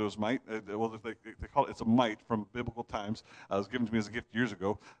have a widow's mite. Well, they call it, it's a mite from biblical times. It was given to me as a gift years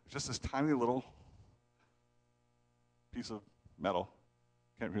ago. It's just this tiny little piece of metal.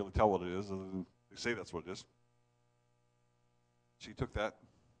 Can't really tell what it is, other than they say that's what it is. She took that,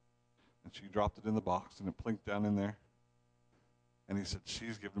 and she dropped it in the box, and it plinked down in there. And he said,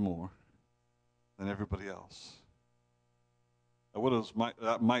 she's given more than everybody else.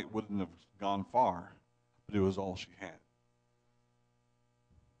 That mite wouldn't have gone far, but it was all she had.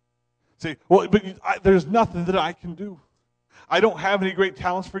 See, well, but there's nothing that I can do. I don't have any great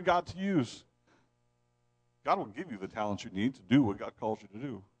talents for God to use. God will give you the talents you need to do what God calls you to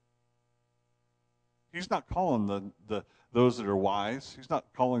do. He's not calling those that are wise. He's not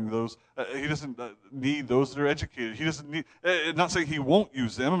calling those. He doesn't need those that are educated. He doesn't need. Not saying He won't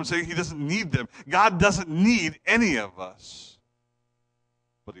use them. I'm saying He doesn't need them. God doesn't need any of us,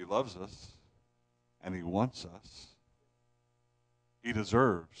 but He loves us, and He wants us. He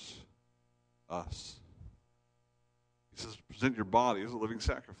deserves us. He says, "Present your body as a living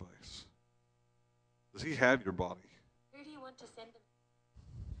sacrifice." Does He have your body? Who do you want to send them?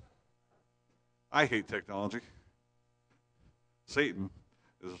 I hate technology. Satan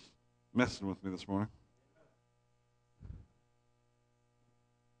is messing with me this morning.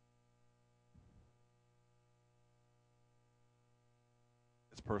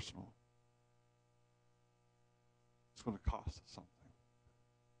 It's personal. It's going to cost us something.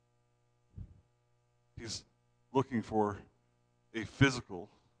 He's looking for a physical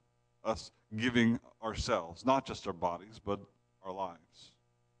us giving ourselves, not just our bodies, but our lives.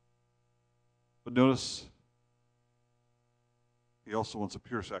 But notice, he also wants a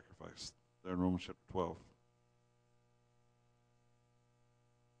pure sacrifice there in Romans chapter 12.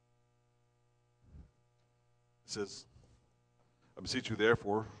 It says, I beseech you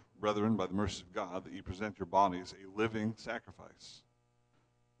therefore, brethren, by the mercy of God, that ye present your bodies a living sacrifice.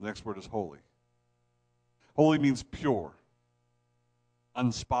 The next word is holy. Holy means pure,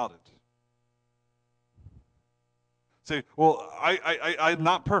 unspotted. Say, well, I'm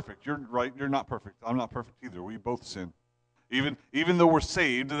not perfect. You're right, you're not perfect. I'm not perfect either. We both sin. Even though we're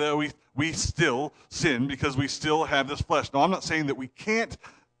saved, we still sin because we still have this flesh. Now, I'm not saying that we can't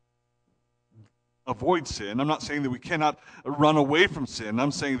avoid sin. I'm not saying that we cannot run away from sin.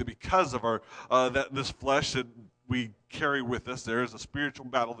 I'm saying that because of our this flesh that we carry with us, there is a spiritual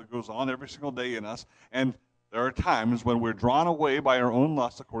battle that goes on every single day in us, and there are times when we're drawn away by our own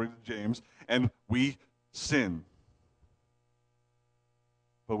lust, according to James, and we sin.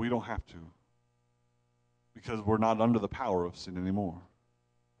 But we don't have to, because we're not under the power of sin anymore.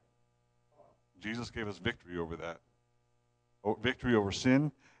 Jesus gave us victory over that. Victory over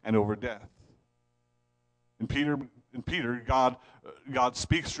sin and over death. In Peter, God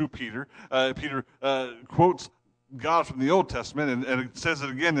speaks through Peter. Peter quotes God from the Old Testament, and it says it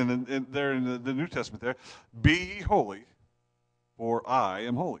again in the New Testament there. Be ye holy, for I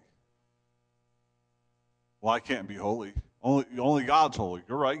am holy. Well, I can't be holy. Only God's holy.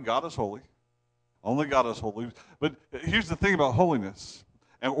 You're right, God is holy. Only God is holy. But here's the thing about holiness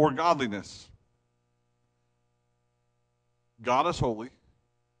or godliness. God is holy.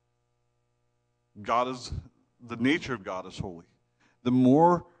 The nature of God is holy. The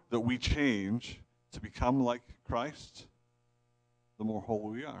more that we change to become like Christ, the more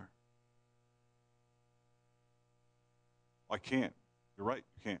holy we are. I can't. You're right,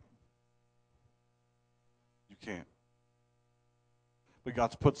 you can't. You can't. But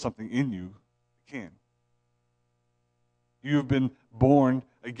God's put something in you that can. You have been born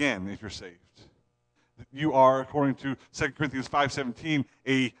again if you're saved. You are, according to 2 Corinthians 5:17,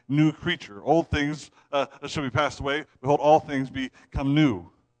 a new creature. Old things shall be passed away. Behold, all things become new.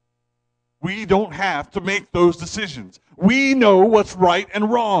 We don't have to make those decisions. We know what's right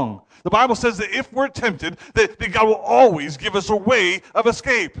and wrong. The Bible says that if we're tempted, that God will always give us a way of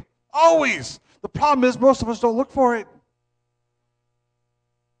escape. Always. The problem is most of us don't look for it.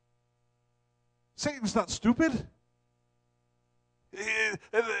 Satan's not stupid.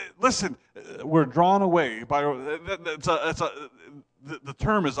 Listen, we're drawn away by the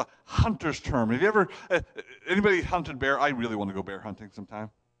term is a hunter's term. Have you ever anybody hunted bear? I really want to go bear hunting sometime.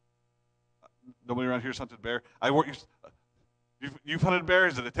 Nobody around here's hunted bear. You've hunted bear?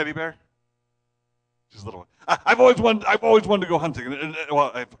 Is it a teddy bear? Just a little one. I've always wanted to go hunting.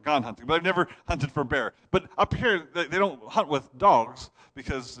 Well, I've gone hunting, but I've never hunted for bear. But up here, they don't hunt with dogs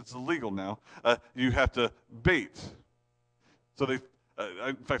because it's illegal now. You have to bait. So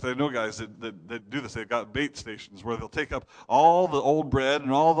in fact, I know guys that do this. They've got bait stations where they'll take up all the old bread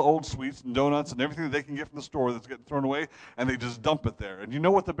and all the old sweets and donuts and everything that they can get from the store that's getting thrown away, and they just dump it there. And you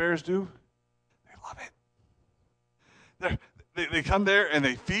know what the bears do? They love it. They come there and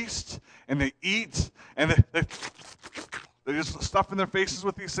they feast and they eat and they just stuff in their faces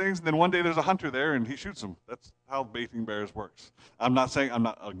with these things. And then one day there's a hunter there and he shoots them. That's how baiting bears works. I'm not saying I'm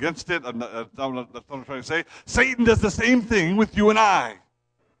not against it. That's what I'm trying to say. Satan does the same thing with you and I.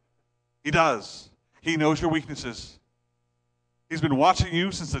 He does. He knows your weaknesses. He's been watching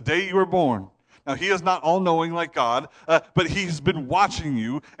you since the day you were born. Now, he is not all-knowing like God, but he's been watching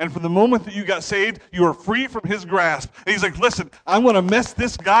you. And from the moment that you got saved, you are free from his grasp. And he's like, listen, I'm going to mess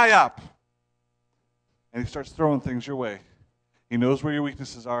this guy up. And he starts throwing things your way. He knows where your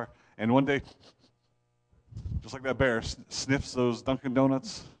weaknesses are. And one day, just like that bear, sniffs those Dunkin'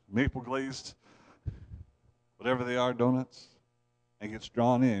 Donuts, maple glazed, whatever they are, donuts, and gets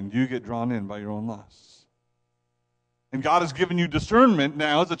drawn in. You get drawn in by your own lusts. And God has given you discernment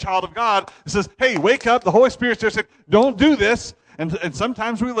now as a child of God. It says, hey, wake up. The Holy Spirit's there saying, don't do this. And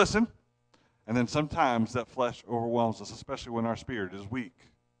sometimes we listen. And then sometimes that flesh overwhelms us, especially when our spirit is weak.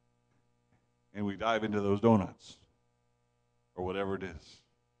 And we dive into those donuts or whatever it is.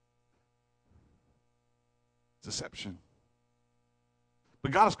 Deception.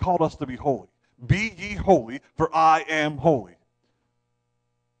 But God has called us to be holy. Be ye holy, for I am holy.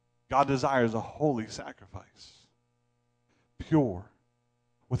 God desires a holy sacrifice. Pure,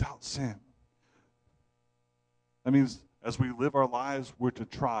 without sin. That means as we live our lives, we're to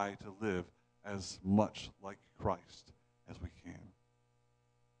try to live as much like Christ as we can.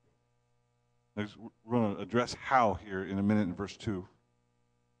 We're going to address how here in a minute in verse 2.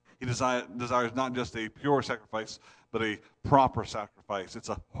 He desires not just a pure sacrifice, but a proper sacrifice. It's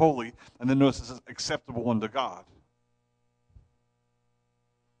a holy, and then notice it says acceptable unto God.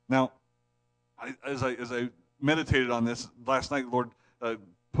 Now, as I meditated on this last night, Lord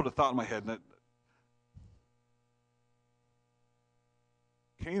put a thought in my head, and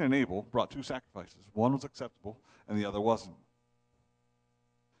Cain and Abel brought two sacrifices. One was acceptable, and the other wasn't.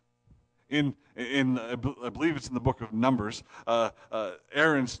 I believe it's in the book of Numbers,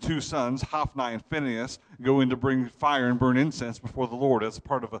 Aaron's two sons, Hophni and Phinehas, go in to bring fire and burn incense before the Lord as a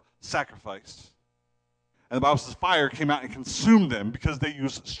part of a sacrifice. And the Bible says fire came out and consumed them because they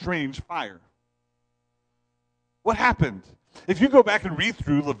used strange fire. What happened? If you go back and read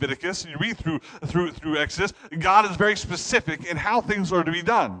through Leviticus, and you read through Exodus, God is very specific in how things are to be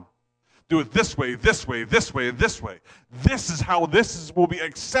done. Do it this way, this way, this way, this way. This is how will be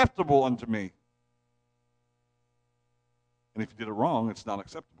acceptable unto me. And if you did it wrong, it's not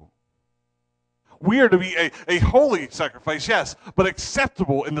acceptable. We are to be a holy sacrifice, yes, but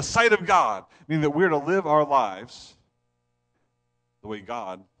acceptable in the sight of God, meaning that we are to live our lives the way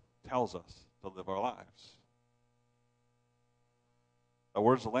God tells us to live our lives. A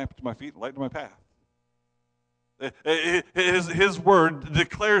word is a lamp to my feet, a light to my path. His word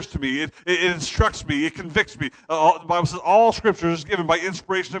declares to me, it instructs me, it convicts me. The Bible says all Scripture is given by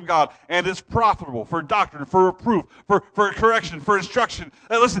inspiration of God and is profitable for doctrine, for reproof, for correction, for instruction.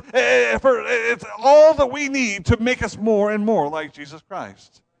 Listen, it's all that we need to make us more and more like Jesus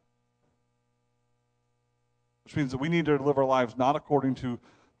Christ. Which means that we need to live our lives not according to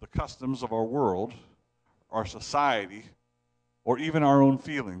the customs of our world, our society, or even our own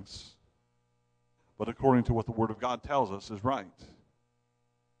feelings, but according to what the Word of God tells us is right.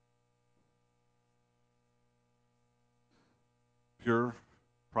 Pure,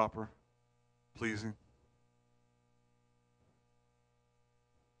 proper, pleasing.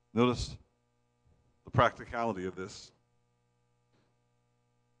 Notice the practicality of this.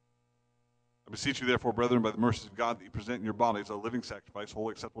 I beseech you, therefore, brethren, by the mercies of God, that you present your bodies a living sacrifice,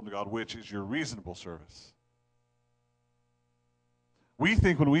 wholly acceptable to God, which is your reasonable service. We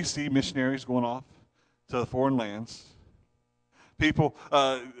think when we see missionaries going off to the foreign lands, people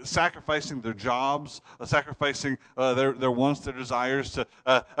sacrificing their jobs, sacrificing their wants, their desires,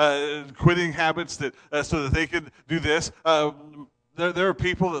 to quitting habits so that they could do this. There are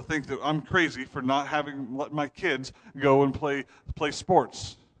people that think that I'm crazy for not let my kids go and play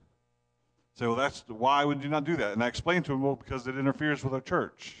sports. Say, well, why would you not do that? And I explained to them, well, because it interferes with our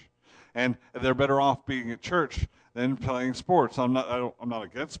church, and they're better off being at church than playing sports. I'm not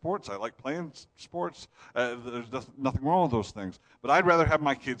against sports. I like playing sports. There's nothing wrong with those things. But I'd rather have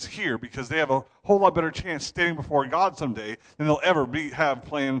my kids here because they have a whole lot better chance standing before God someday than they'll ever have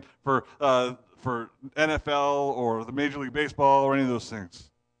playing for NFL or the Major League Baseball or any of those things.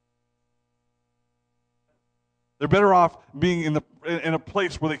 They're better off being in a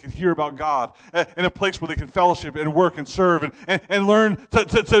place where they can hear about God, in a place where they can fellowship and work and serve and learn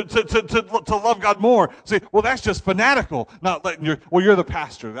to love God more. Say, well, that's just fanatical, not letting you're the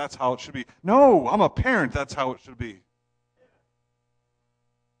pastor, that's how it should be. No, I'm a parent, that's how it should be.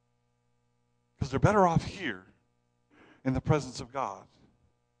 Because they're better off here in the presence of God.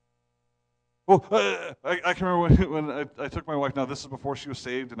 Well, I can remember when I took my wife, now this is before she was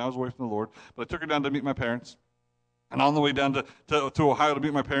saved and I was away from the Lord, but I took her down to meet my parents. And on the way down to Ohio to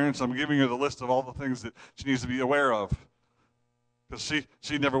meet my parents, I'm giving her the list of all the things that she needs to be aware of. Because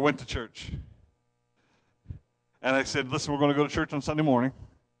she never went to church. And I said, listen, we're going to go to church on Sunday morning.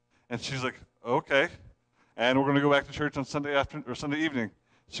 And she's like, okay. And we're going to go back to church on Sunday afternoon or Sunday evening.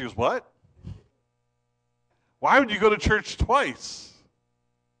 She goes, what? Why would you go to church twice?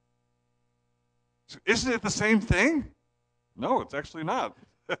 Isn't it the same thing? No, it's actually not.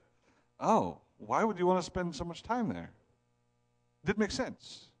 Oh. Why would you want to spend so much time there? Didn't make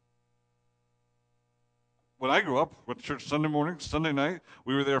sense. When I grew up, went to church Sunday morning, Sunday night.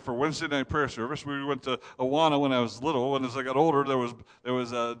 We were there for Wednesday night prayer service. We went to Awana when I was little, and as I got older, there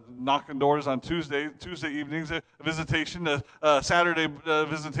was knocking doors on Tuesday evenings, a visitation, Saturday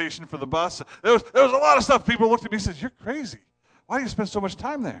visitation for the bus. There was a lot of stuff. People looked at me and said, "You're crazy. Why do you spend so much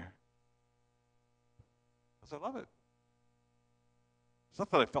time there?" Because I love it. It's not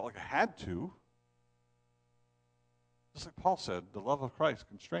that I felt like I had to. Just like Paul said, the love of Christ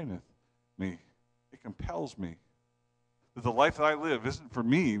constraineth me. It compels me. That the life that I live isn't for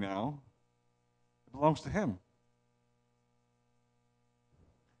me now. It belongs to Him.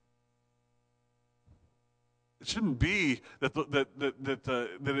 It shouldn't be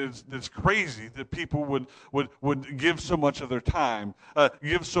it's crazy that people would give so much of their time,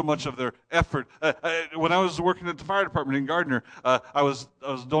 give so much of their effort. When I was working at the fire department in Gardner, I was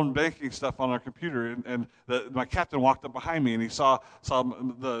doing banking stuff on our computer, and my captain walked up behind me and he saw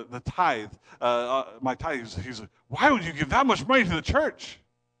the tithe, my tithe. He's like, "Why would you give that much money to the church?"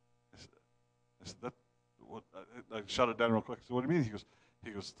 I said, I shut it down real quick. I said, "What do you mean?"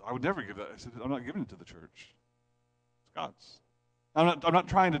 He goes, "I would never give that." I said, "I'm not giving it to the church. God's. I'm not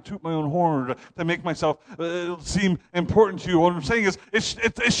trying to toot my own horn or to make myself seem important to you. What I'm saying is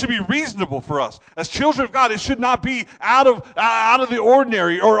it should be reasonable for us. As children of God, it should not be out of the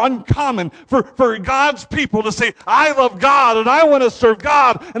ordinary or uncommon for God's people to say, I love God and I want to serve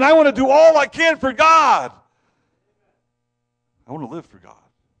God and I want to do all I can for God. I want to live for God.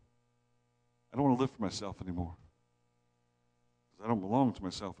 I don't want to live for myself anymore. I don't belong to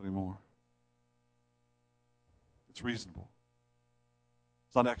myself anymore. It's reasonable.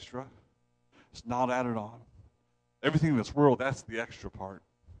 It's not extra. It's not added on. Everything in this world, that's the extra part.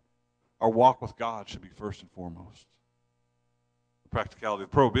 Our walk with God should be first and foremost. The practicality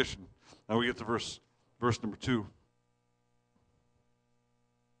of prohibition. Now we get to verse number 2.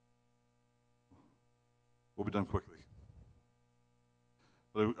 We'll be done quickly.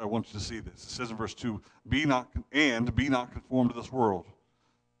 But I want you to see this. It says in verse 2, be not conformed to this world,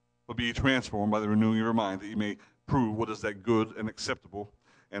 but be transformed by the renewing of your mind, that you may prove what is that good and acceptable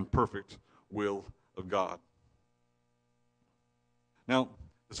and perfect will of God. Now,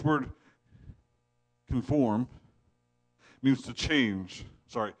 this word conform means to change,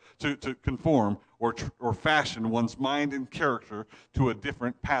 to conform or fashion one's mind and character to a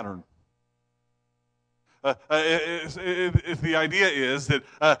different pattern. If the idea is that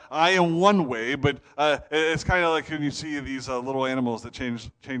I am one way, but it's kind of like when you see these little animals that change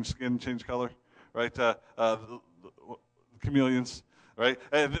skin, change color, right? Chameleons, right?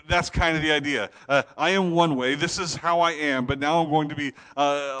 That's kind of the idea. I am one way. This is how I am, but now I'm going to be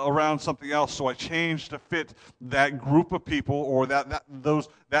around something else. So I change to fit that group of people, or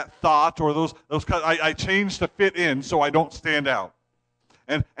that thought, or those. I change to fit in, so I don't stand out.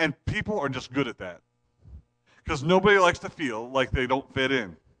 And people are just good at that, because nobody likes to feel like they don't fit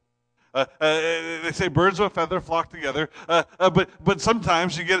in. They say birds of a feather flock together, but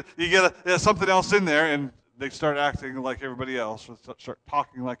sometimes you get something else in there, and they start acting like everybody else, or start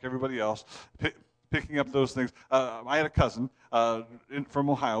talking like everybody else, picking up those things. I had a cousin from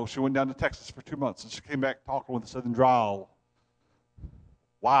Ohio. She went down to Texas for 2 months, and she came back talking with a southern drawl.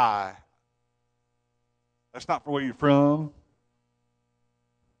 Why? That's not from where you're from.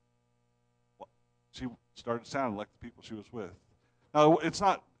 She started sounding like the people she was with. Now, it's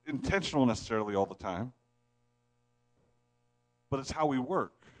not intentional necessarily all the time, but it's how we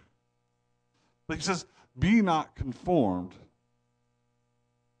work. But he says, be not conformed.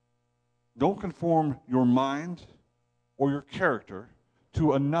 Don't conform your mind or your character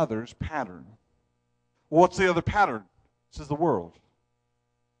to another's pattern. Well, what's the other pattern? It says the world.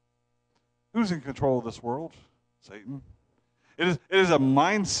 Who's in control of this world? Satan. It is a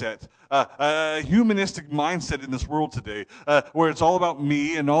mindset, a humanistic mindset in this world today, where it's all about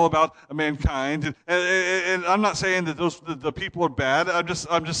me and all about mankind. And I'm not saying that the people are bad. I'm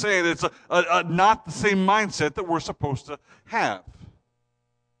just saying it's not the same mindset that we're supposed to have.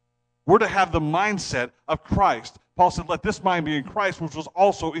 We're to have the mindset of Christ. Paul said, "Let this mind be in Christ, which was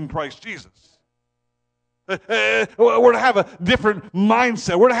also in Christ Jesus." We're to have a different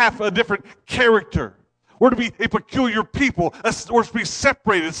mindset. We're to have a different character. We're to be a peculiar people. We're to be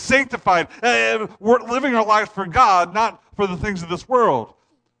separated, sanctified. We're living our lives for God, not for the things of this world.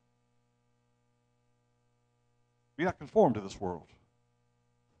 Be not conformed to this world.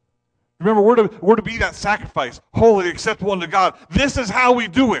 Remember, we're to be that sacrifice, holy, acceptable unto God. This is how we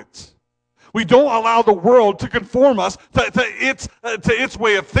do it. We don't allow the world to conform us to its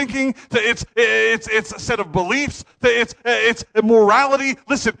way of thinking, to its set of beliefs, to its morality.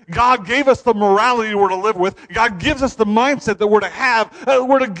 Listen, God gave us the morality we're to live with. God gives us the mindset that we're to have.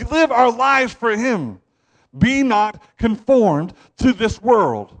 We're to live our lives for Him. Be not conformed to this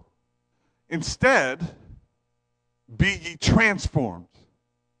world. Instead, be ye transformed.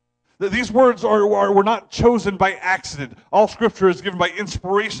 These words were not chosen by accident. All Scripture is given by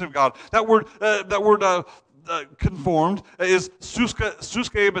inspiration of God. That word conformed is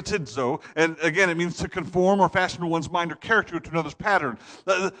suskebatidzo, and again, it means to conform or fashion one's mind or character to another's pattern.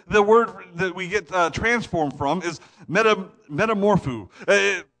 The word that we get transformed from is metamorpho.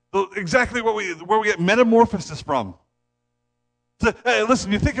 Exactly where we get metamorphosis from.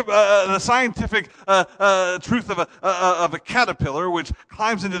 Listen, you think of the scientific truth of a caterpillar, which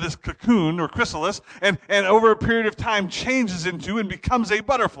climbs into this cocoon or chrysalis, and over a period of time changes into and becomes a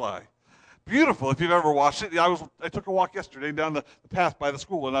butterfly. Beautiful. If you've ever watched it, I took a walk yesterday down the path by the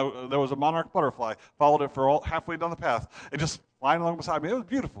school, and there was a monarch butterfly. Followed it for halfway down the path, and just flying along beside me. It was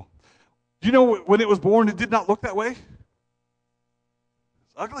beautiful. Do you know when it was born, it did not look that way?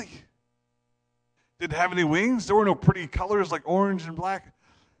 It's ugly. Didn't have any wings. There were no pretty colors like orange and black.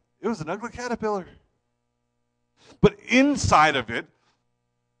 It was an ugly caterpillar. But inside of it,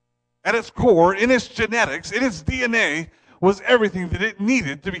 at its core, in its genetics, in its DNA, was everything that it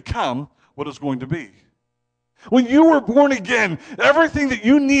needed to become what it's going to be. When you were born again, everything that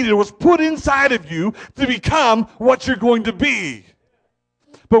you needed was put inside of you to become what you're going to be.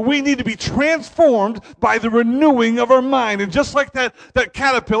 But we need to be transformed by the renewing of our mind. And just like that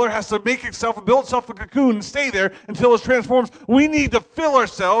caterpillar has to make itself and build itself a cocoon and stay there until it transforms, we need to fill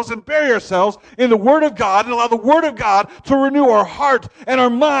ourselves and bury ourselves in the Word of God and allow the Word of God to renew our heart and our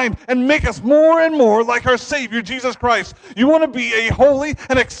mind and make us more and more like our Savior, Jesus Christ. You want to be a holy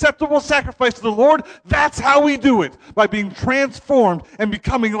and acceptable sacrifice to the Lord? That's how we do it, by being transformed and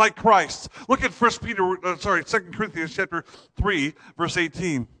becoming like Christ. Look at 2 Corinthians chapter 3, verse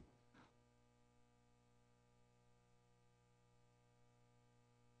 18.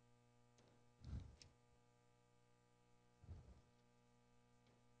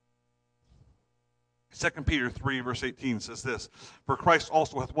 2 Peter 3, verse 18 says this, "For Christ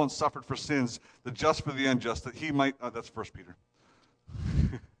also hath once suffered for sins, the just for the unjust, that he might..." That's 1 Peter.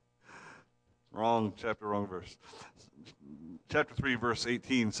 Wrong chapter, wrong verse. Chapter 3, verse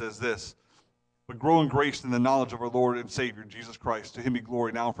 18 says this, "But grow in grace in the knowledge of our Lord and Savior, Jesus Christ. To him be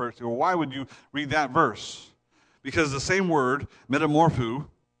glory now and forever." Well, why would you read that verse? Because the same word, metamorpho,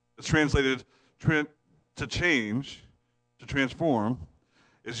 is translated to change, to transform,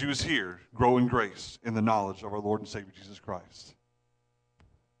 is used here, grow in grace in the knowledge of our Lord and Savior Jesus Christ.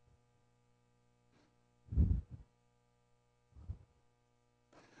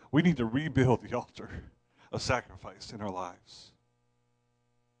 We need to rebuild the altar of sacrifice in our lives.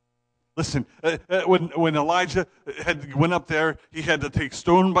 Listen, when Elijah went up there, he had to take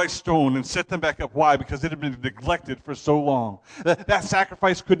stone by stone and set them back up. Why? Because it had been neglected for so long. That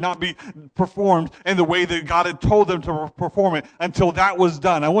sacrifice could not be performed in the way that God had told them to perform it until that was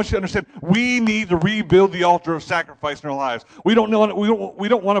done. I want you to understand, we need to rebuild the altar of sacrifice in our lives. We don't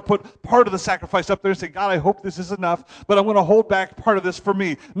want to put part of the sacrifice up there and say, "God, I hope this is enough, but I'm going to hold back part of this for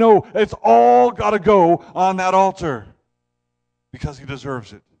me." No, it's all got to go on that altar because he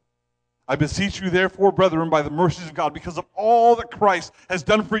deserves it. "I beseech you, therefore, brethren, by the mercies of God," because of all that Christ has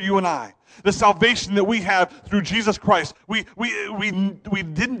done for you and I, the salvation that we have through Jesus Christ. We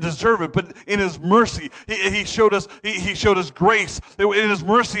didn't deserve it, but in His mercy, He showed us grace. In His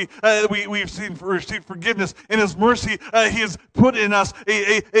mercy, we've received forgiveness. In His mercy, He has put in us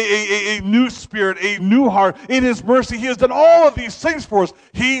a new spirit, a new heart. In His mercy, He has done all of these things for us.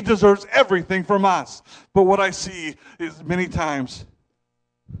 He deserves everything from us. But what I see is many times,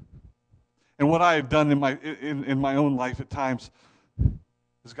 and what I have done in my own life at times,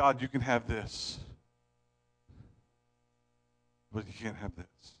 is, "God, you can have this, but you can't have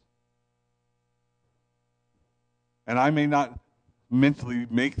this." And I may not mentally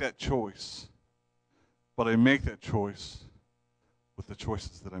make that choice, but I make that choice with the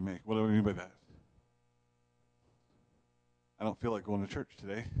choices that I make. What do I mean by that? I don't feel like going to church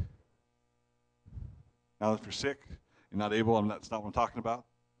today. Now, if you're sick, you're not able, that's not what I'm talking about.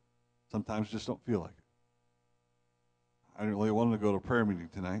 Sometimes just don't feel like it. I didn't really want to go to a prayer meeting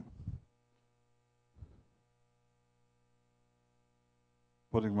tonight.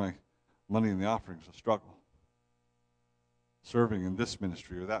 Putting my money in the offering is a struggle. Serving in this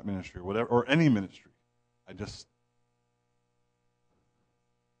ministry or that ministry or whatever, or any ministry. But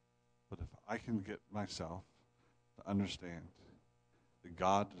if I can get myself to understand that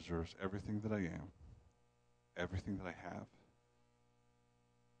God deserves everything that I am, everything that I have,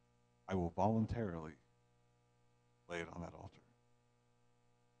 I will voluntarily lay it on that altar.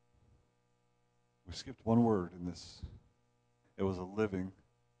 We skipped one word in this. It was a living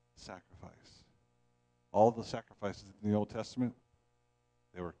sacrifice. All the sacrifices in the Old Testament,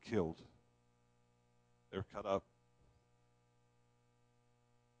 they were killed. They were cut up.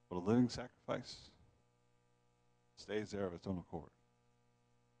 But a living sacrifice stays there of its own accord.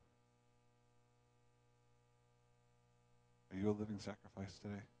 Are you a living sacrifice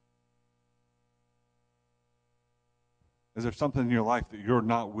today? Is there something in your life that you're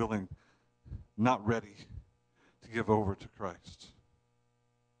not willing, not ready to give over to Christ?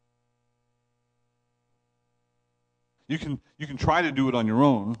 You can try to do it on your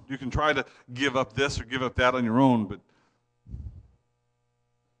own. You can try to give up this or give up that on your own, but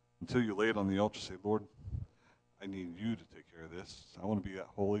until you lay it on the altar, say, Lord, I need you to take care of this. I want to be that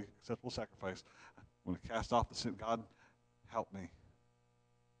holy, acceptable sacrifice. I want to cast off the sin. God, help me.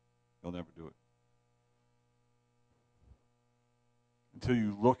 You'll never do it. Until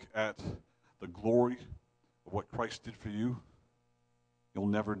you look at the glory of what Christ did for you, you'll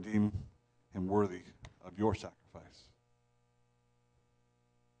never deem him worthy of your sacrifice.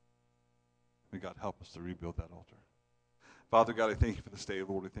 May God help us to rebuild that altar. Father God, I thank you for this day,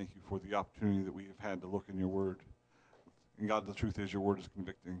 Lord. I thank you for the opportunity that we have had to look in your word. And God, the truth is your word is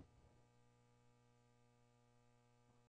convicting.